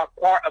 we are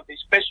part of a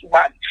special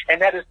body,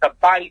 and that is the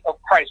body of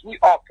Christ. We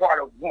are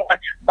part of one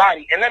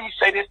body. And let me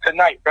say this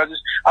tonight,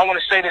 brothers. I want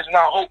to say this, and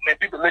I hope, man,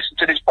 people listen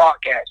to this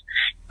podcast.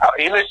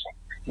 Hey, listen,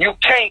 you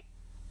can't,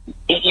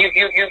 you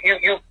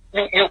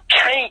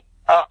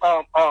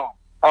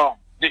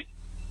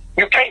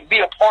can't be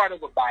a part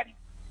of a body.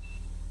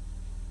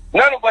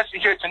 None of us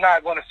here tonight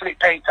are going to flick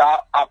paint to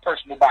our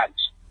personal bodies.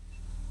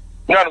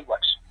 None of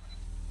us.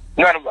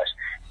 None of us.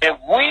 If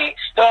we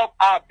stub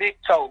our big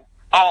toe,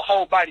 our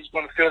whole body's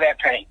going to feel that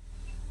pain.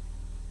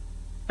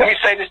 Let me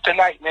say this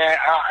tonight, man.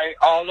 I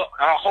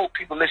hope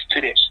people listen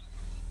to this.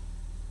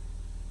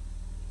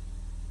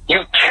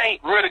 You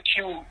can't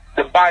ridicule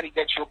the body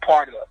that you're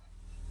part of.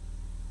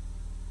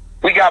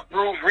 We got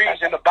bruised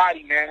ribs in the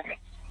body, man.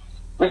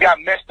 We got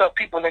messed up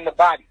people in the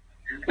body.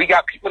 We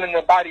got people in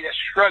the body that's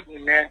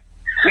struggling, man.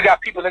 We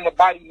got people in the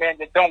body, man,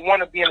 that don't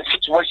want to be in the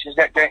situations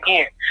that they're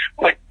in,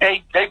 but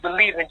they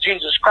believe in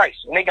Jesus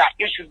Christ, and they got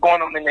issues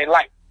going on in their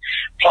life.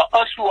 For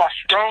us who are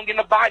strong in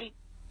the body,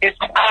 it's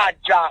our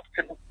job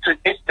the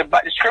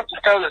scripture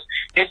tells us,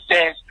 it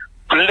says,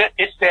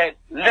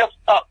 lift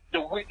up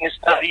the weakness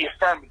of the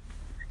infirmity.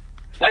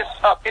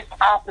 Lift up, it's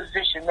our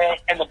position, man,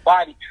 in the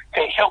body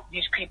to help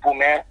these people,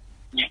 man,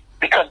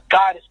 because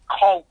God has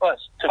called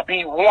us to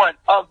be one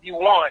of the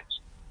ones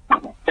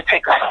to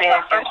take a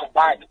stand in the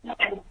body. So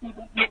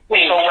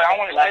what I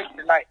want to say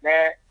tonight,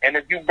 man, and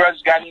if you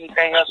brothers got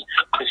anything else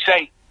to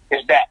say,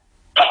 is that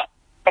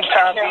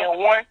sometimes being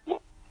one,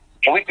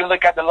 and we can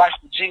look at the life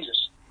of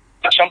Jesus.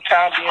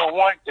 Sometimes being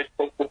one,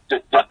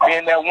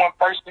 being that one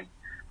person,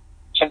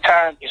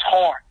 sometimes it's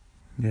hard.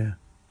 Yeah.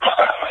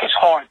 It's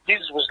hard.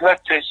 Jesus was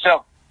left to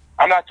himself.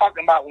 I'm not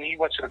talking about when he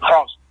went to the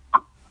cross.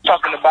 I'm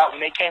talking about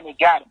when they came and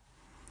got him.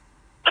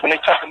 When they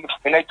took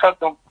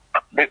him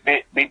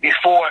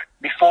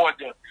before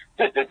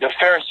the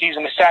Pharisees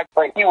and the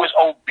Sadducees, he was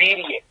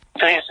obedient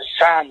to his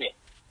assignment.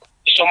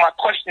 So my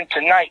question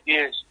tonight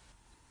is,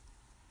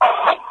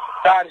 God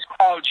has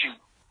called you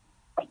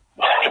to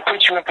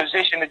put you in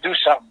position to do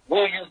something.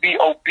 Will you be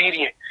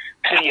obedient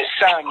to the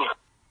assignment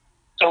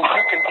so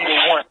you can be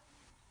the one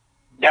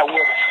that will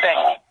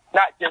affect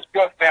not just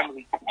your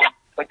family,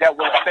 but that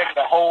will affect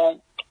the whole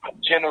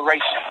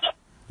generation?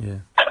 Yeah.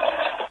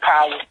 The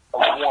power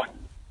of one.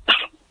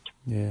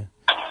 Yeah.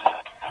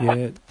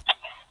 Yeah.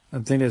 I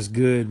think that's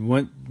good.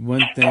 One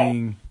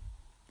thing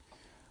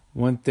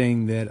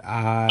that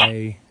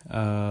I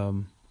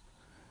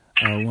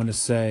want to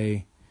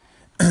say.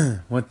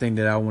 One thing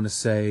that I want to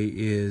say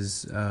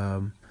is,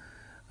 like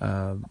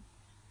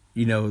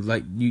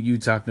you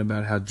talking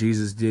about how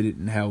Jesus did it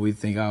and how we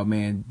think, oh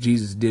man,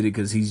 Jesus did it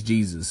because he's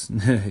Jesus,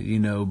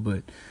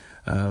 but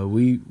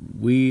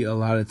we a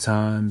lot of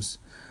times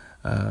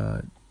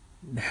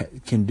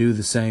can do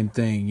the same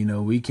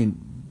thing. We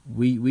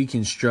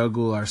can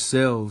struggle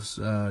ourselves.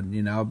 I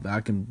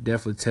can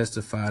definitely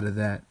testify to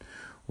that,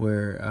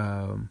 where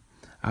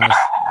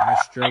I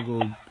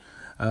struggled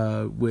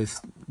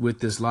with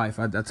this life.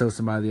 I told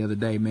somebody the other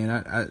day,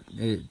 man,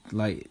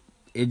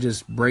 it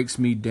just breaks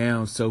me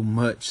down so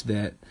much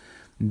that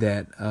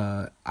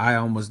I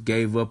almost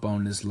gave up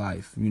on this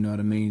life. You know what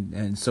I mean?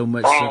 And so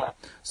much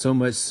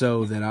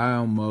so that I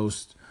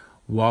almost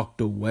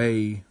walked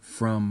away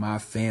from my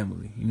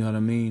family. You know what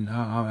I mean?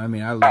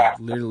 I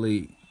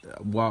literally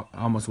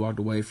almost walked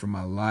away from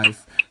my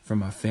life, from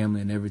my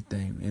family and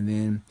everything. And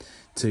then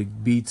to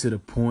be to the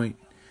point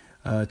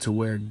to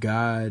where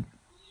God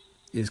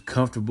is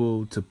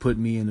comfortable to put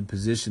me in the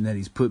position that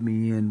he's put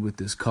me in with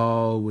this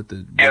call, with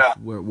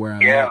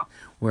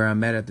where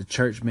I'm at the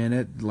church,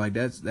 man,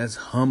 that's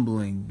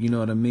humbling. You know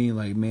what I mean?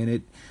 Like, man,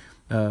 it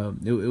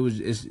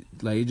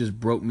just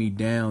broke me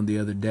down the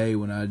other day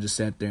when I just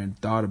sat there and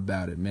thought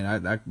about it, man.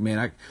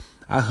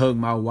 hugged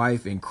my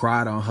wife and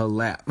cried on her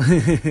lap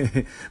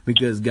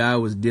because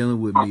God was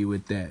dealing with me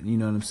with that. You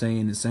know what I'm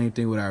saying? The same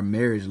thing with our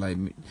marriage. Like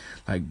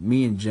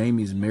me and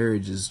Jamie's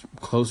marriage is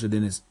closer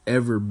than it's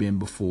ever been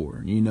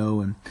before, you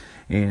know,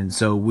 and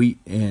so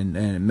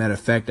and matter of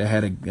fact, I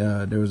had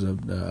there was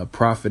a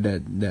prophet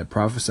that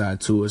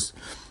prophesied to us,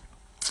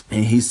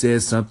 and he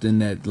said something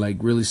that like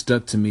really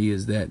stuck to me,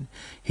 is that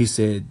he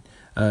said,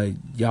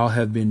 y'all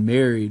have been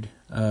married,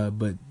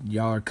 but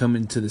y'all are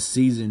coming to the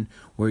season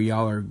where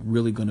y'all are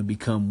really going to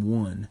become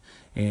one.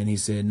 And he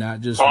said not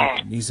just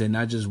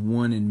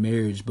one in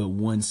marriage, but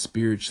one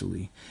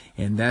spiritually.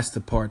 And that's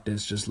the part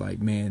that's just like,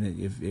 man,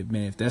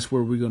 if that's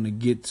where we're going to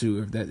get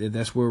to, if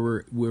that's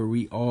where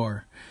we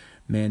are,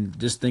 man,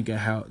 just think of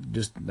how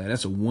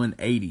that's a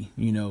 180,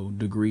 you know,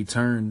 degree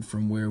turn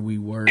from where we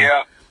were,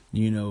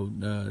 you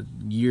know,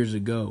 years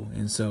ago.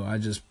 And so I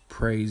just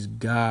praise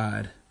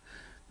God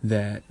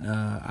that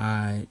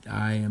I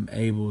am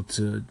able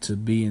to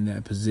be in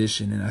that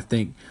position. And I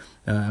think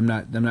I'm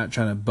not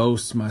trying to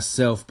boast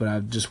myself, but I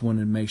just want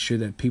to make sure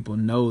that people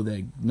know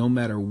that no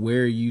matter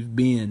where you've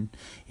been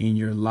in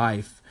your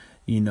life,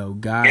 you know,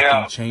 God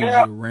can change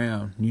it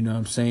around. You know what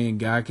I'm saying?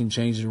 God can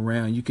change it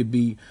around. You could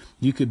be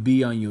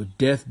on your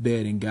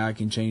deathbed and God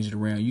can change it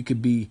around. You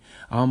could be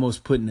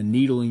almost putting a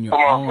needle in your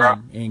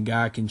arm and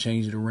God can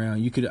change it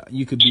around. You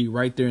could be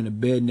right there in the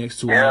bed next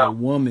to another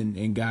woman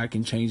and God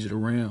can change it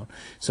around.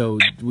 So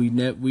we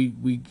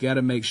got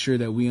to make sure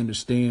that we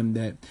understand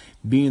that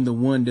being the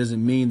one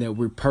doesn't mean that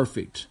we're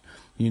perfect.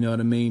 You know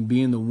what I mean?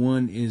 Being the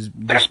one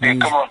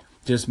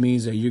just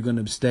means that you're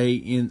going to stay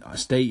in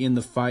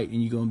the fight,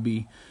 and you're going to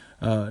be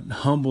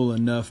humble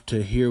enough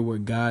to hear where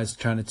God's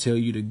trying to tell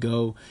you to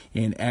go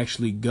and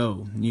actually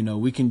go. You know,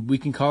 we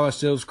can call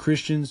ourselves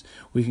Christians,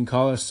 we can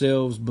call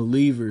ourselves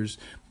believers,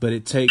 but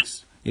it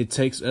takes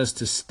us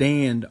to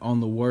stand on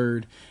the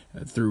word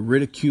through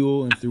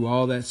ridicule and through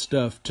all that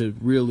stuff to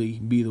really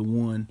be the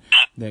one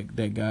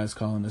that God's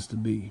calling us to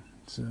be.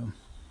 So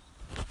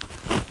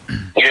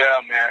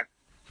yeah, man,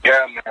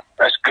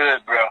 that's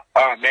good, bro.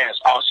 Oh man, it's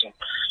awesome.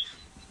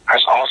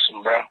 That's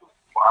awesome, bro.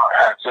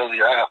 Absolutely,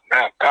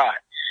 man, God.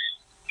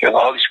 You're the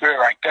Holy Spirit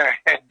right there.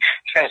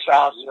 That's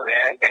awesome,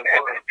 man.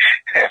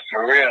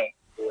 For real.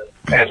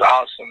 That's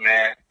awesome,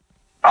 man.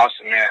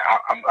 Awesome, man.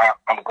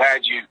 I'm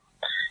glad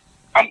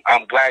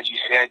I'm glad you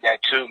said that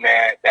too,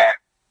 man. That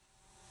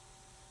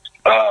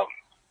I'm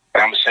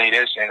gonna say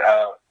this, and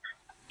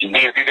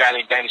if you got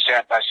anything to say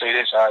after I say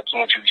this, I just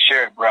want you to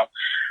share it, bro.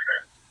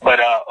 But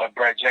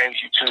bro, James,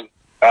 you too.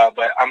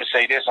 But I'm gonna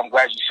say this. I'm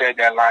glad you said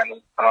that,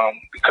 Lionel,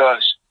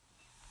 because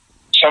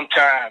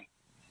sometimes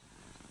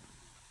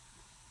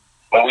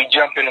when we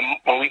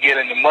get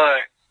in the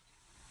mud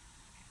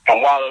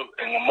and wallow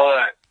in the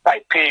mud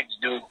like pigs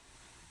do,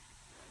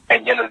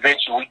 and then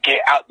eventually we get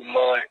out the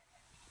mud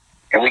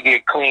and we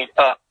get cleaned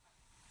up.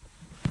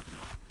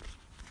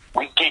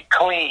 We get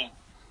clean,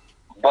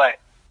 but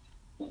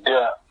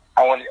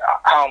I want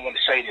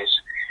to say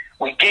this.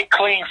 We get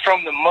clean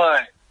from the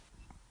mud,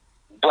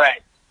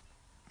 but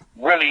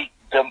really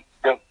the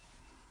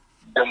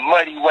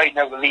muddy way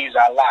never leaves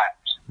our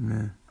lives.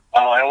 Man.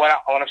 And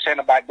what I'm saying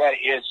about that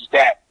is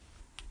that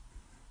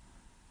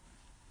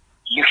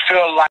you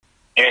feel like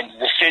in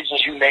the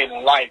decisions you made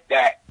in life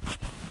that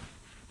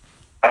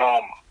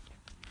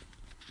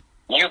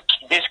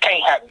this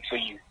can't happen for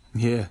you.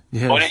 Yeah.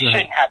 Or this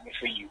shouldn't happen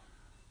for you.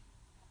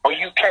 Or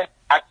you can't.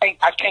 I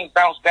can't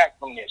bounce back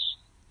from this.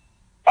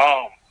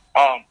 And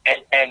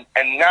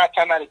 9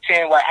 times out of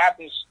 10, what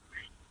happens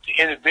to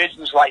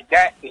individuals like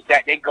that is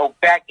that they go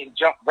back and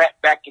jump right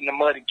back in the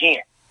mud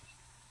again,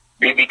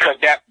 because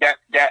that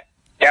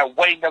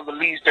way never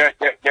leaves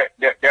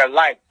their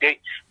life.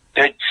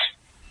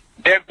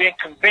 They've been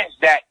convinced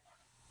that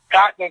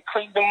God done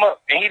cleaned them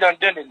up and He done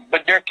it,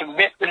 but they're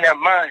convinced in their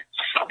mind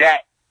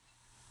that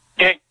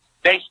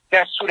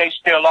that's who they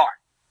still are.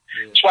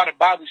 Yeah. That's why the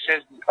Bible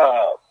says,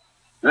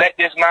 let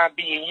this mind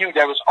be in you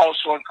that was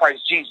also in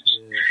Christ Jesus.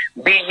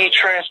 Yeah. Be ye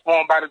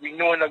transformed by the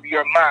renewing of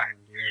your mind.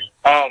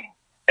 Yeah.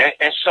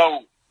 And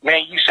so,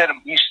 man, you said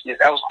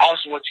that was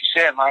awesome what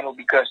you said, Lionel,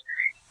 because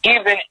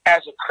even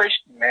as a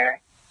Christian, man,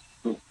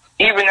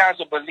 even as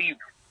a believer,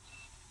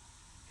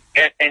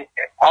 and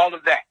all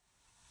of that,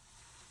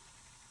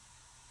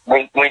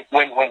 when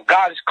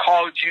God has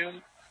called you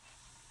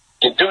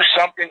to do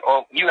something,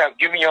 or you have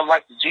given your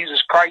life to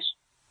Jesus Christ,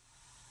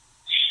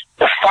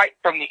 the fight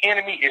from the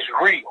enemy is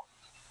real.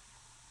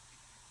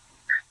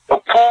 The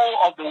pull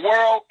of the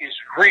world is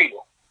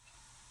real.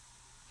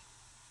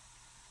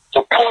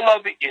 The pull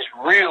of it is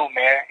real,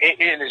 man. It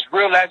is as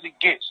real as it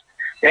gets.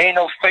 There ain't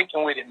no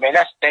faking with it, man.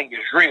 That thing is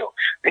real.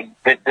 The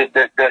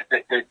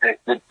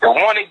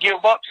one to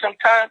give up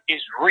sometimes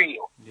is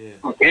real. Yeah.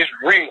 It's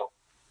real.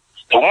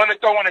 The one to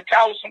throw in the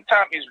towel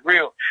sometimes is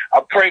real.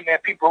 I pray, man,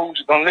 people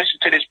who's going to listen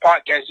to this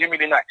podcast, hear me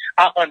tonight.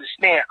 I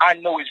understand. I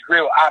know it's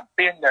real. I've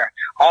been there.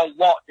 I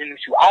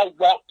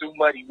walked through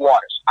muddy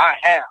waters. I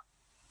have.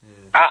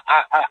 Yeah.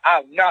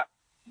 I've not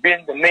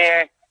been this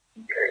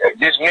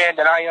man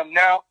that I am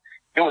now.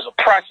 It was a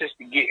process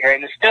to get here,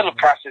 and it's still a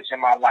process in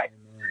my life.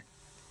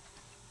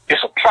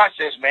 It's a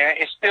process, man.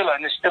 It's still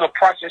a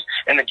process,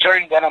 and the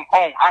journey that I'm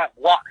on. I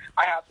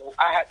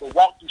had to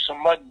walk through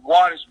some muddy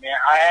waters, man.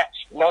 I had,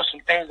 some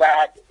things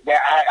I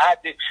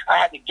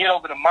had to get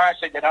over the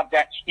mindset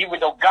that even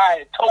though God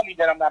had told me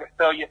that I'm not a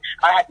failure,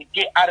 I had to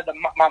get out of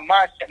my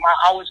mindset.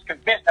 I was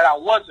convinced that I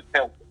was a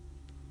failure.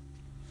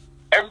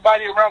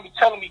 Everybody around me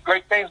telling me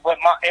great things, but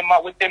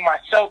within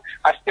myself,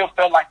 I still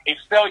felt like a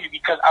failure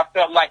because I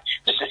felt like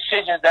the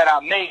decisions that I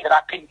made that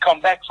I couldn't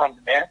come back from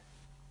it, man.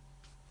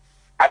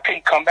 I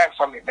couldn't come back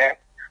from it, man.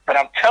 But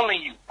I'm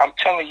telling you,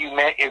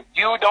 man, if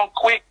you don't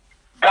quit,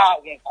 God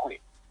won't quit.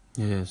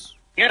 Yes.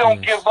 You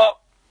don't give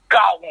up,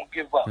 God won't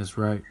give up. That's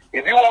right.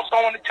 If you won't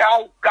throw in the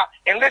towel, God.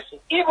 And listen,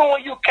 even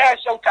when you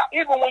cast your towel,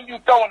 even when you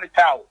throw in the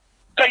towel,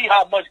 tell you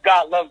how much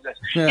God loves us.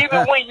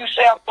 Even when you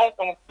say I'm throwing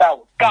in the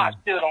towel, God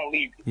still don't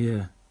leave you.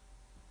 Yeah.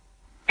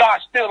 God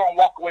still don't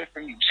walk away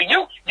from you. See,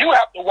 you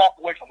have to walk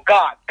away from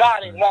God.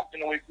 God ain't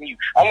walking away from you.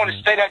 I want to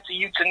say that to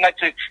you tonight,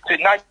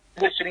 tonight,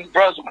 listen to these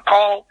brothers on the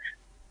call.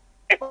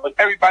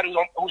 Everybody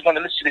who's going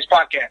to listen to this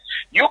podcast,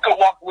 you can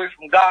walk away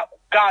from God, but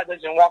God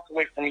doesn't walk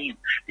away from you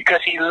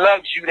because He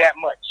loves you that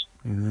much.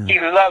 Amen. He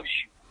loves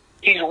you.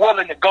 He's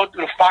willing to go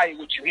through the fire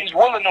with you. He's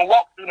willing to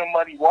walk through the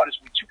muddy waters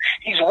with you.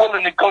 He's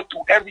willing to go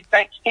through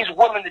everything. He's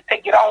willing to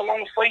take it all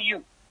on for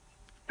you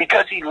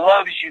because He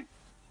loves you.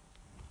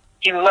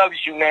 He loves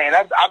you, man.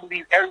 I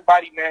believe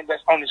everybody, man,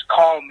 that's on this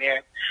call,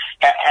 man,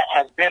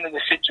 has been in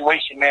a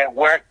situation, man,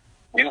 where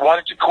we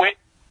wanted to quit.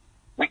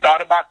 We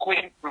thought about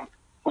quitting.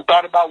 We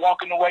thought about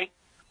walking away.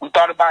 We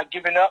thought about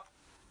giving up.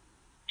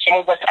 Some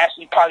of us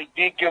actually probably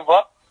did give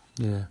up.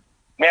 Yeah.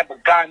 Man,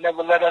 but God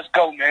never let us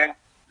go, man.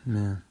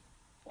 Man.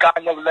 God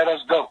never let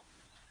us go.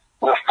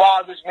 We're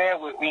fathers,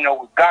 man.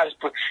 God is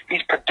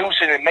He's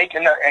producing and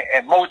making us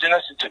and molding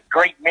us into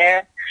great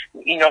men.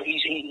 He's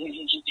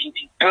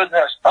building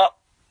us up,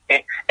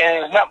 and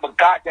it's not but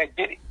God that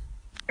did it.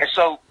 And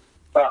so,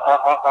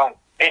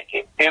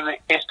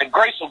 it's the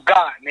grace of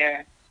God,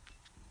 man,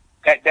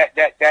 that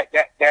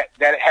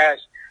has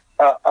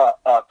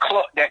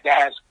that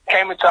has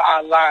came into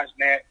our lives,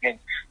 man,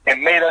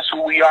 and made us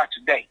who we are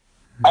today.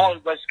 Mm-hmm. All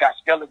of us got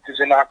skeletons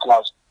in our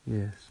closet.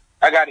 Yes.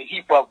 I got a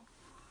heap of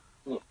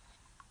them,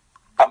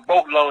 a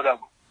boatload of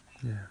them.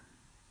 Yeah.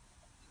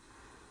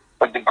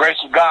 But the grace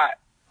of God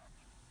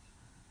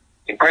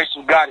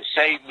has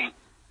saved me,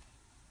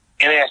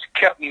 and it has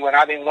kept me when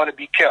I didn't want to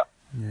be kept.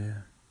 Yeah.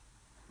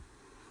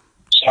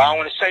 So I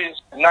want to say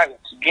this tonight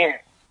once again.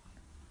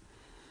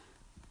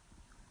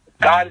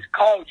 God has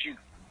called you.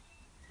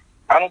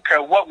 I don't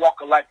care what walk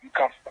of life you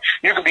come from.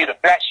 You can be the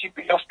black sheep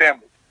of your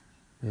family.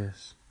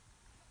 Yes.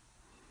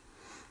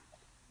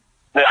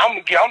 But I'm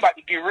about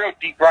to get real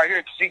deep right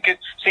here.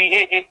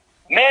 See,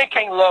 man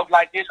can't love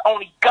like this.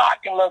 Only God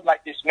can love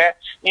like this, man.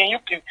 Yeah, you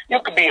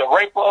can be a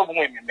raper of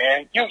women,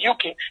 man. You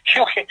can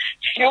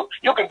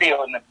be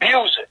an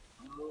abuser.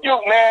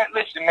 Man,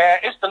 listen, man.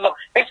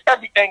 It's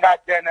everything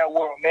out there in that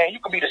world, man. You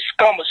can be the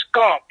scum of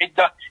scum.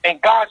 In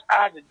God's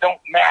eyes, it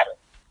don't matter.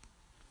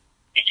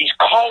 If He's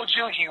called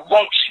you, He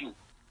wants you.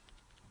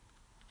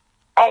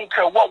 I don't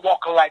care what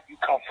walk of life you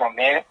come from,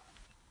 man.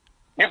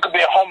 You could be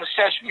a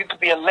homosexual, you could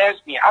be a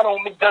lesbian.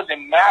 It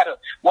doesn't matter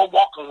what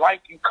walk of life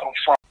you come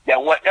from.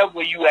 That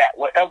whatever you at,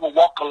 whatever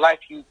walk of life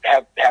you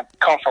have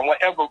come from,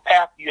 whatever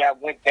path you have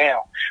went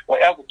down,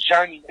 whatever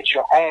journey that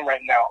you're on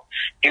right now,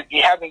 if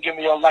you haven't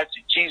given your life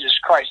to Jesus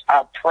Christ,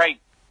 I pray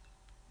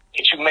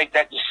that you make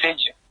that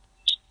decision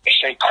and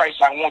say,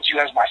 Christ, I want you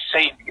as my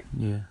Savior.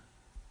 Yeah.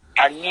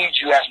 I need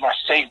you as my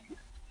Savior.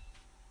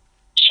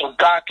 So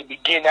God can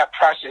begin that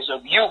process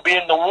of you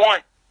being the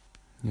one.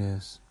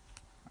 Yes.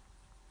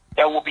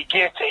 That will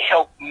begin to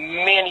help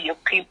many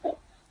of people.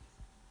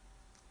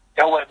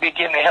 That will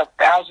begin to help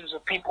thousands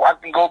of people. I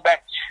can go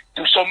back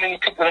to so many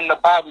people in the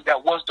Bible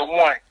that was the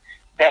one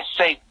that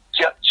saved.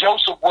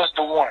 Joseph was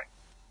the one.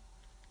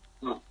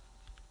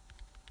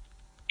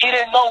 He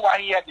didn't know why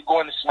he had to go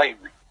into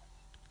slavery.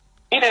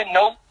 He didn't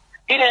know.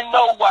 He didn't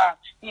know why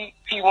he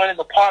went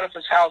into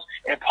Potiphar's house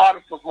and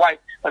Potiphar's wife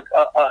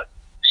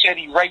said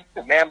he raped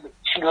him, man, but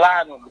she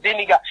lied on him. Then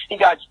he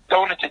got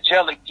thrown into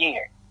jail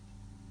again.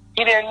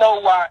 He didn't know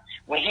why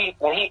when he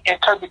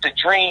interpreted the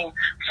dream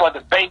for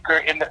the baker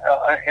and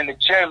the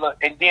jailer,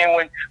 and then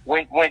when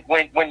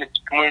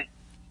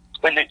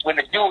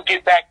the dude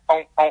get back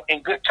on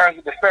in good terms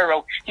with the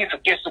Pharaoh, he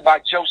forgets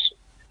about Joseph.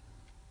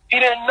 He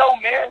didn't know,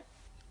 man.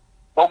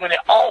 But when it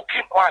all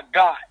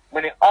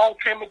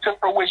came into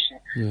fruition,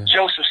 yeah.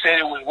 Joseph said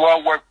it was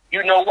well worth.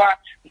 You know why?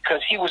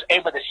 Because he was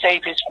able to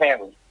save his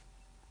family.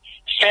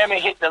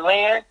 Famine hit the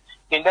land,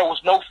 and there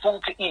was no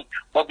food to eat.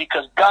 But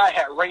because God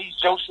had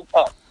raised Joseph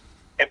up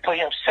and put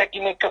him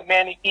second in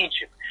command in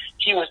Egypt,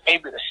 he was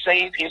able to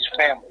save his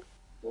family.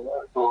 He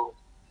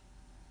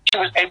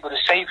was able to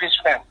save his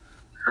family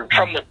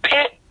from the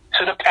pit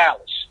to the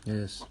palace.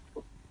 Yes.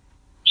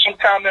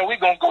 Sometimes, man, we're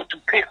gonna go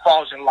through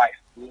pitfalls in life.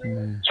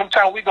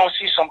 Sometimes we're gonna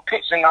see some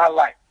pits in our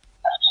life.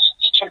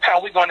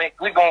 Sometimes we're gonna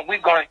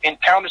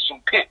encounter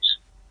some pits.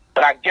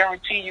 But I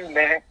guarantee you,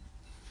 man.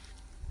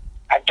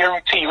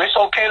 It's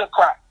okay to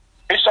cry.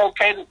 It's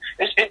okay to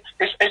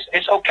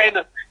it's okay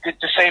to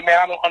say, man,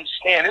 I don't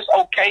understand. It's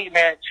okay,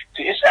 man.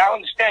 I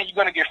understand you're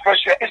gonna get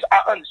frustrated. I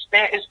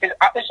understand. It's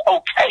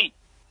okay.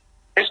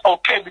 It's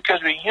okay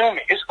because we're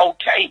human. It's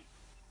okay.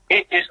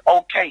 It is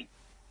okay.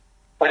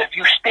 But if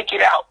you stick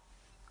it out,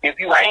 if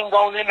you hang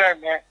on in there,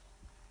 man,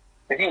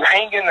 if you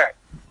hang in there,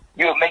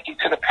 you'll make it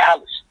to the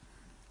palace.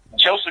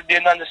 Joseph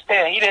didn't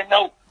understand. He didn't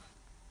know.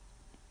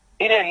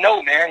 He didn't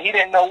know, man. He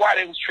didn't know why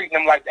they was treating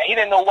him like that. He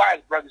didn't know why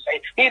his brothers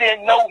hated. He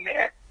didn't know,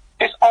 man.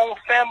 His own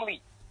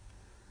family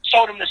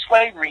sold him to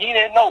slavery. He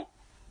didn't know.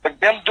 But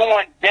them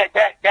doing that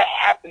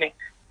happening,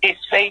 it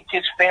saved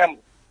his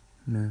family.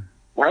 No.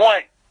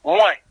 One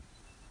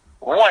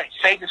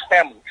saved his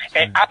family.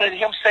 And out of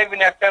him saving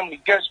that family,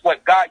 guess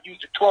what? God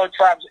used the 12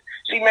 tribes.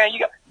 See, man,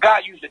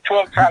 God used the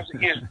 12 tribes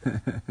of Israel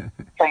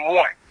from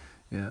one.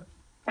 Yeah.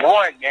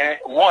 One, man.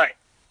 One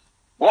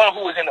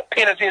who was in the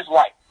pit of his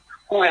life,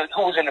 who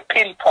was in the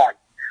pity party,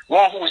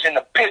 one who was in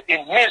the pit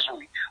in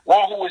misery,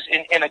 one who was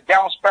in a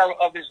down spiral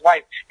of his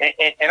life, and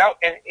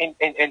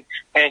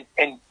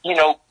you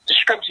know, the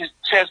scripture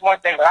says one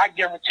thing, but I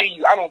guarantee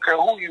you, I don't care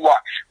who you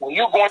are, when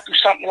you're going through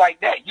something like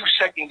that, you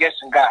second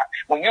guessing God.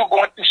 When you're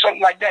going through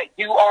something like that,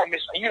 you are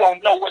missing. You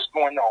don't know what's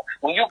going on.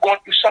 When you're going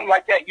through something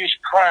like that, you're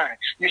crying,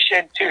 you're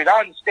shedding tears.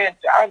 I understand.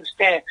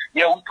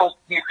 Yeah, we're supposed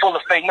to be full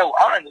of faith. No,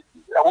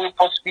 we're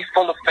supposed to be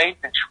full of faith,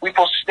 and we're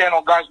supposed to stand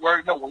on God's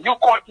word. No, when you're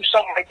going through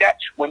something like that,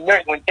 when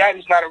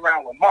daddy's not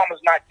around, when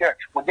mama's not there,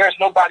 when there's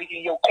nobody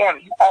in your corner,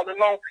 you all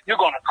alone, you're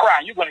gonna cry,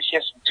 you're gonna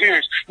shed some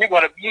tears, you're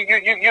gonna be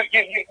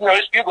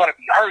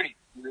hurting.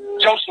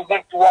 Joseph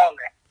went through all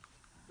that.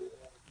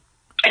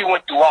 He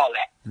went through all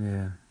that.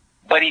 Yeah.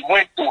 But he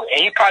went through it,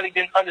 and he probably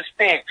didn't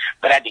understand.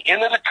 But at the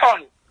end of the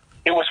tunnel,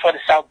 it was for the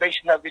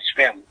salvation of his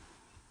family.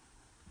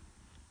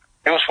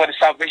 It was for the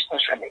salvation of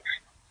his family.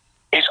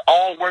 It's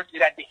all worth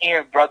it at the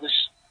end,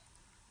 brothers.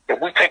 If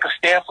we take a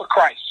stand for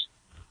Christ,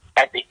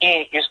 at the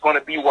end, it's going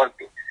to be worth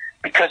it.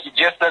 Because it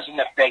just doesn't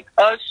affect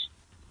us,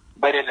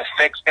 but it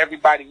affects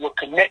everybody we're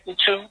connected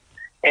to,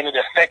 and it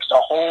affects the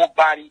whole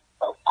body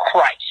of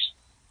Christ.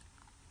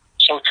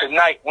 So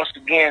tonight, once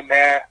again,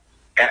 man,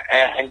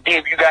 and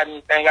Dave, if you got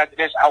anything after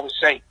this, I would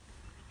say,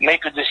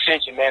 make a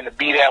decision, man, to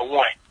be that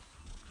one.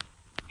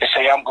 To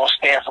say, I'm going to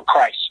stand for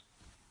Christ.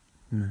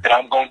 That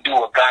I'm going to do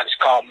what God has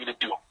called me to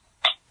do.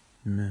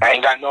 I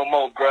ain't got no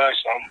more, bruh.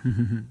 So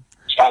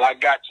that's all I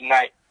got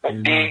tonight.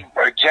 But D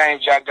or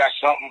James, y'all got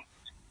something?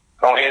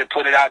 Go ahead and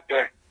put it out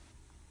there.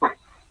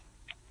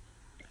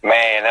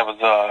 Man, that was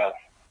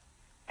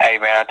hey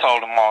man, I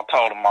told them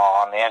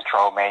all on the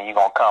intro, man, you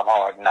gonna come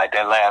hard tonight.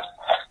 That last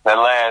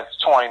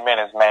 20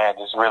 minutes, man,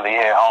 just really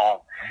hit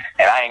home.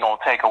 And I ain't gonna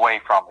take away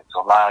from it.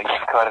 So now you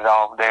can cut it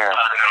off there.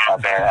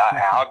 Man,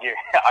 I'll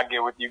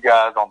get with you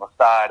guys on the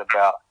side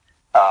about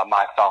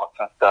my thoughts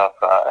and stuff.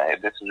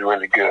 This is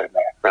really good,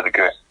 man. Really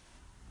good.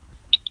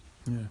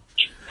 Yeah.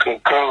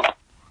 Cool.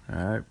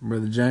 All right,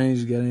 Brother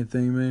James, you got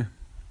anything, man?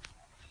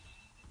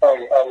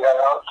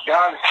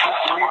 God is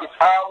teaching me the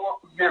power of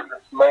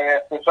forgiveness, man.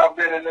 Since I've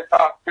been in this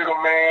hospital,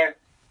 man,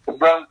 the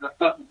brothers and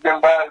sisters been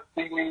by to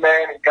see me,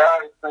 man, and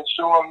God has been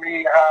showing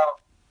me how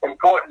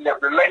important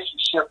that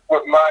relationship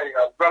with my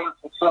brothers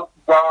and sisters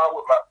are,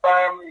 with my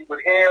family,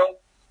 with Him.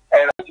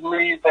 And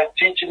ultimately, He's been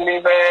teaching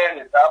me, man,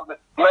 and I'm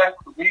just blessed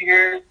to be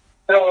here,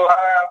 still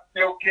alive,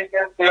 still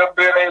kicking, still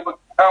being able to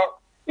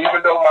talk,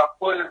 even though my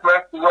foot is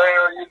messed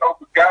around, you know,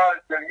 but God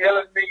has been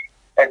healing me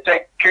and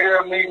taking care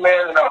of me,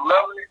 man, and I'm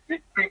loving it.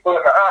 These people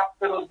in the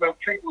hospital have been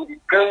treating me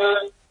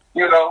good,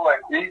 you know,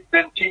 like He's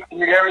been teaching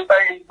me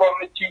everything He's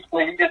wanted to teach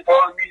me. He just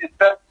wanted me to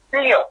just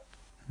still.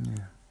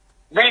 Yeah.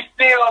 Be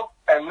still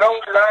and know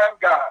that I'm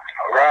God.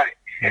 All right.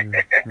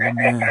 Amen.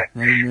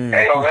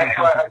 Amen. So that's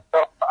why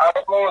I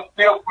don't want to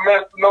steal from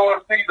Mr.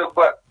 Lawrence either,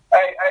 but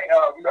hey,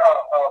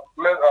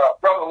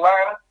 Brother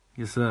Liner.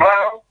 Yes, sir.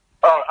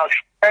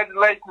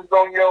 Congratulations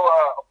on your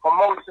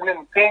promotion in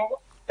the kingdom.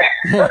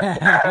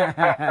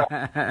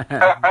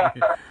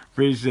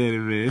 Appreciate it,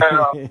 man.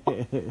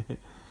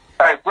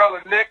 Hey,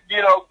 Brother Nick,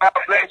 you know, God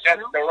bless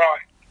you.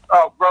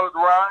 Brother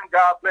Ryan,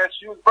 God bless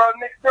you. Is Brother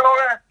Nick still on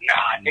there?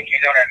 Nah, Nick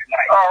ain't on there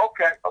tonight. Oh,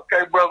 okay.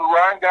 Okay, Brother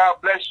Ryan, God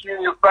bless you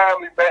and your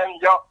family, man.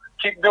 Y'all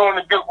keep doing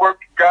the good work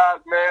of God,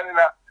 man.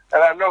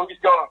 And I know He's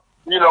going to,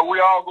 you know, we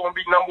all going to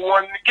be number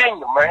one in the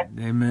kingdom, man.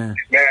 Amen.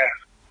 Yeah.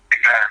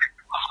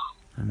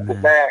 Amen.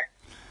 Amen.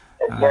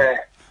 Amen.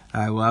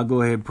 All right, well, I'll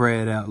go ahead and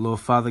pray it out. Lord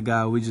Father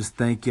God, we just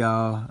thank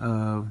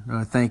y'all.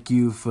 Thank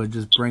you for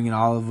just bringing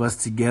all of us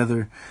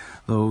together.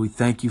 Lord, we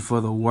thank you for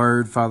the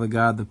word, Father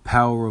God, the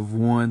power of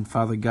one,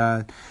 Father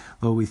God.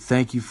 Lord, we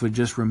thank you for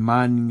just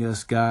reminding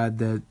us, God,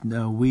 that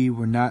we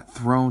were not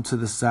thrown to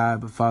the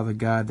side, but, Father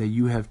God, that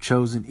you have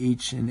chosen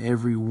each and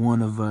every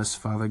one of us,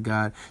 Father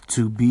God,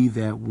 to be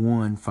that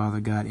one, Father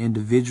God,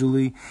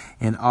 individually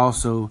and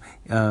also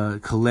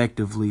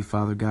collectively,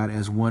 Father God,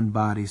 as one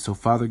body. So,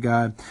 Father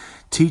God,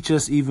 teach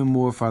us even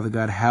more, Father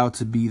God, how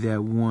to be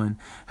that one,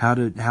 how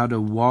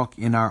to walk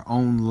in our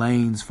own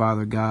lanes,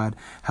 Father God,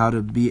 how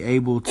to be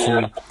able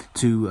to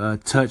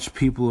touch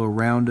people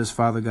around us,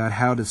 Father God,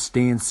 how to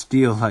stand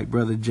still, like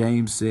Brother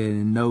James said,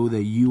 and know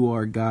that you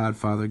are God,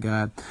 Father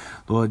God.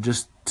 Lord,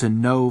 just to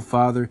know,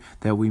 Father,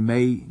 that we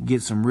may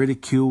get some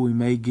ridicule, we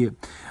may get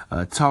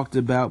talked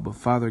about, but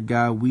Father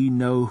God, we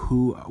know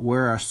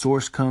where our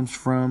source comes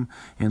from,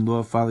 and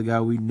Lord, Father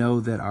God, we know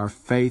that our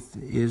faith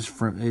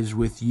is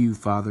with you,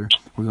 Father.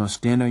 We're going to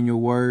stand on your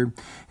word,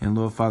 and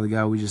Lord, Father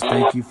God, we just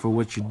thank you for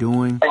what you're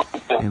doing,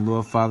 and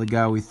Lord, Father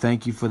God, we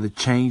thank you for the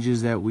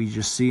changes that we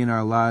just see in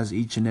our lives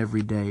each and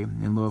every day,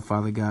 and Lord,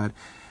 Father God,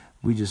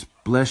 we just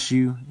bless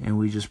you, and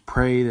we just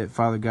pray that,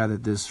 Father God,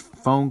 that this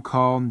phone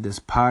call, this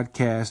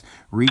podcast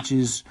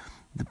reaches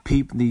the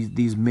people,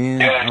 these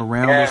men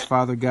around us,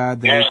 Father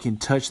God, that it can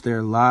touch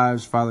their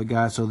lives, Father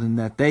God, so then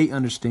that they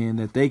understand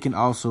that they can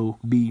also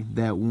be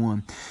that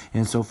one.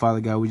 And so, Father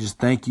God, we just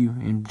thank you.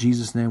 In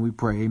Jesus' name we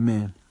pray.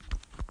 Amen.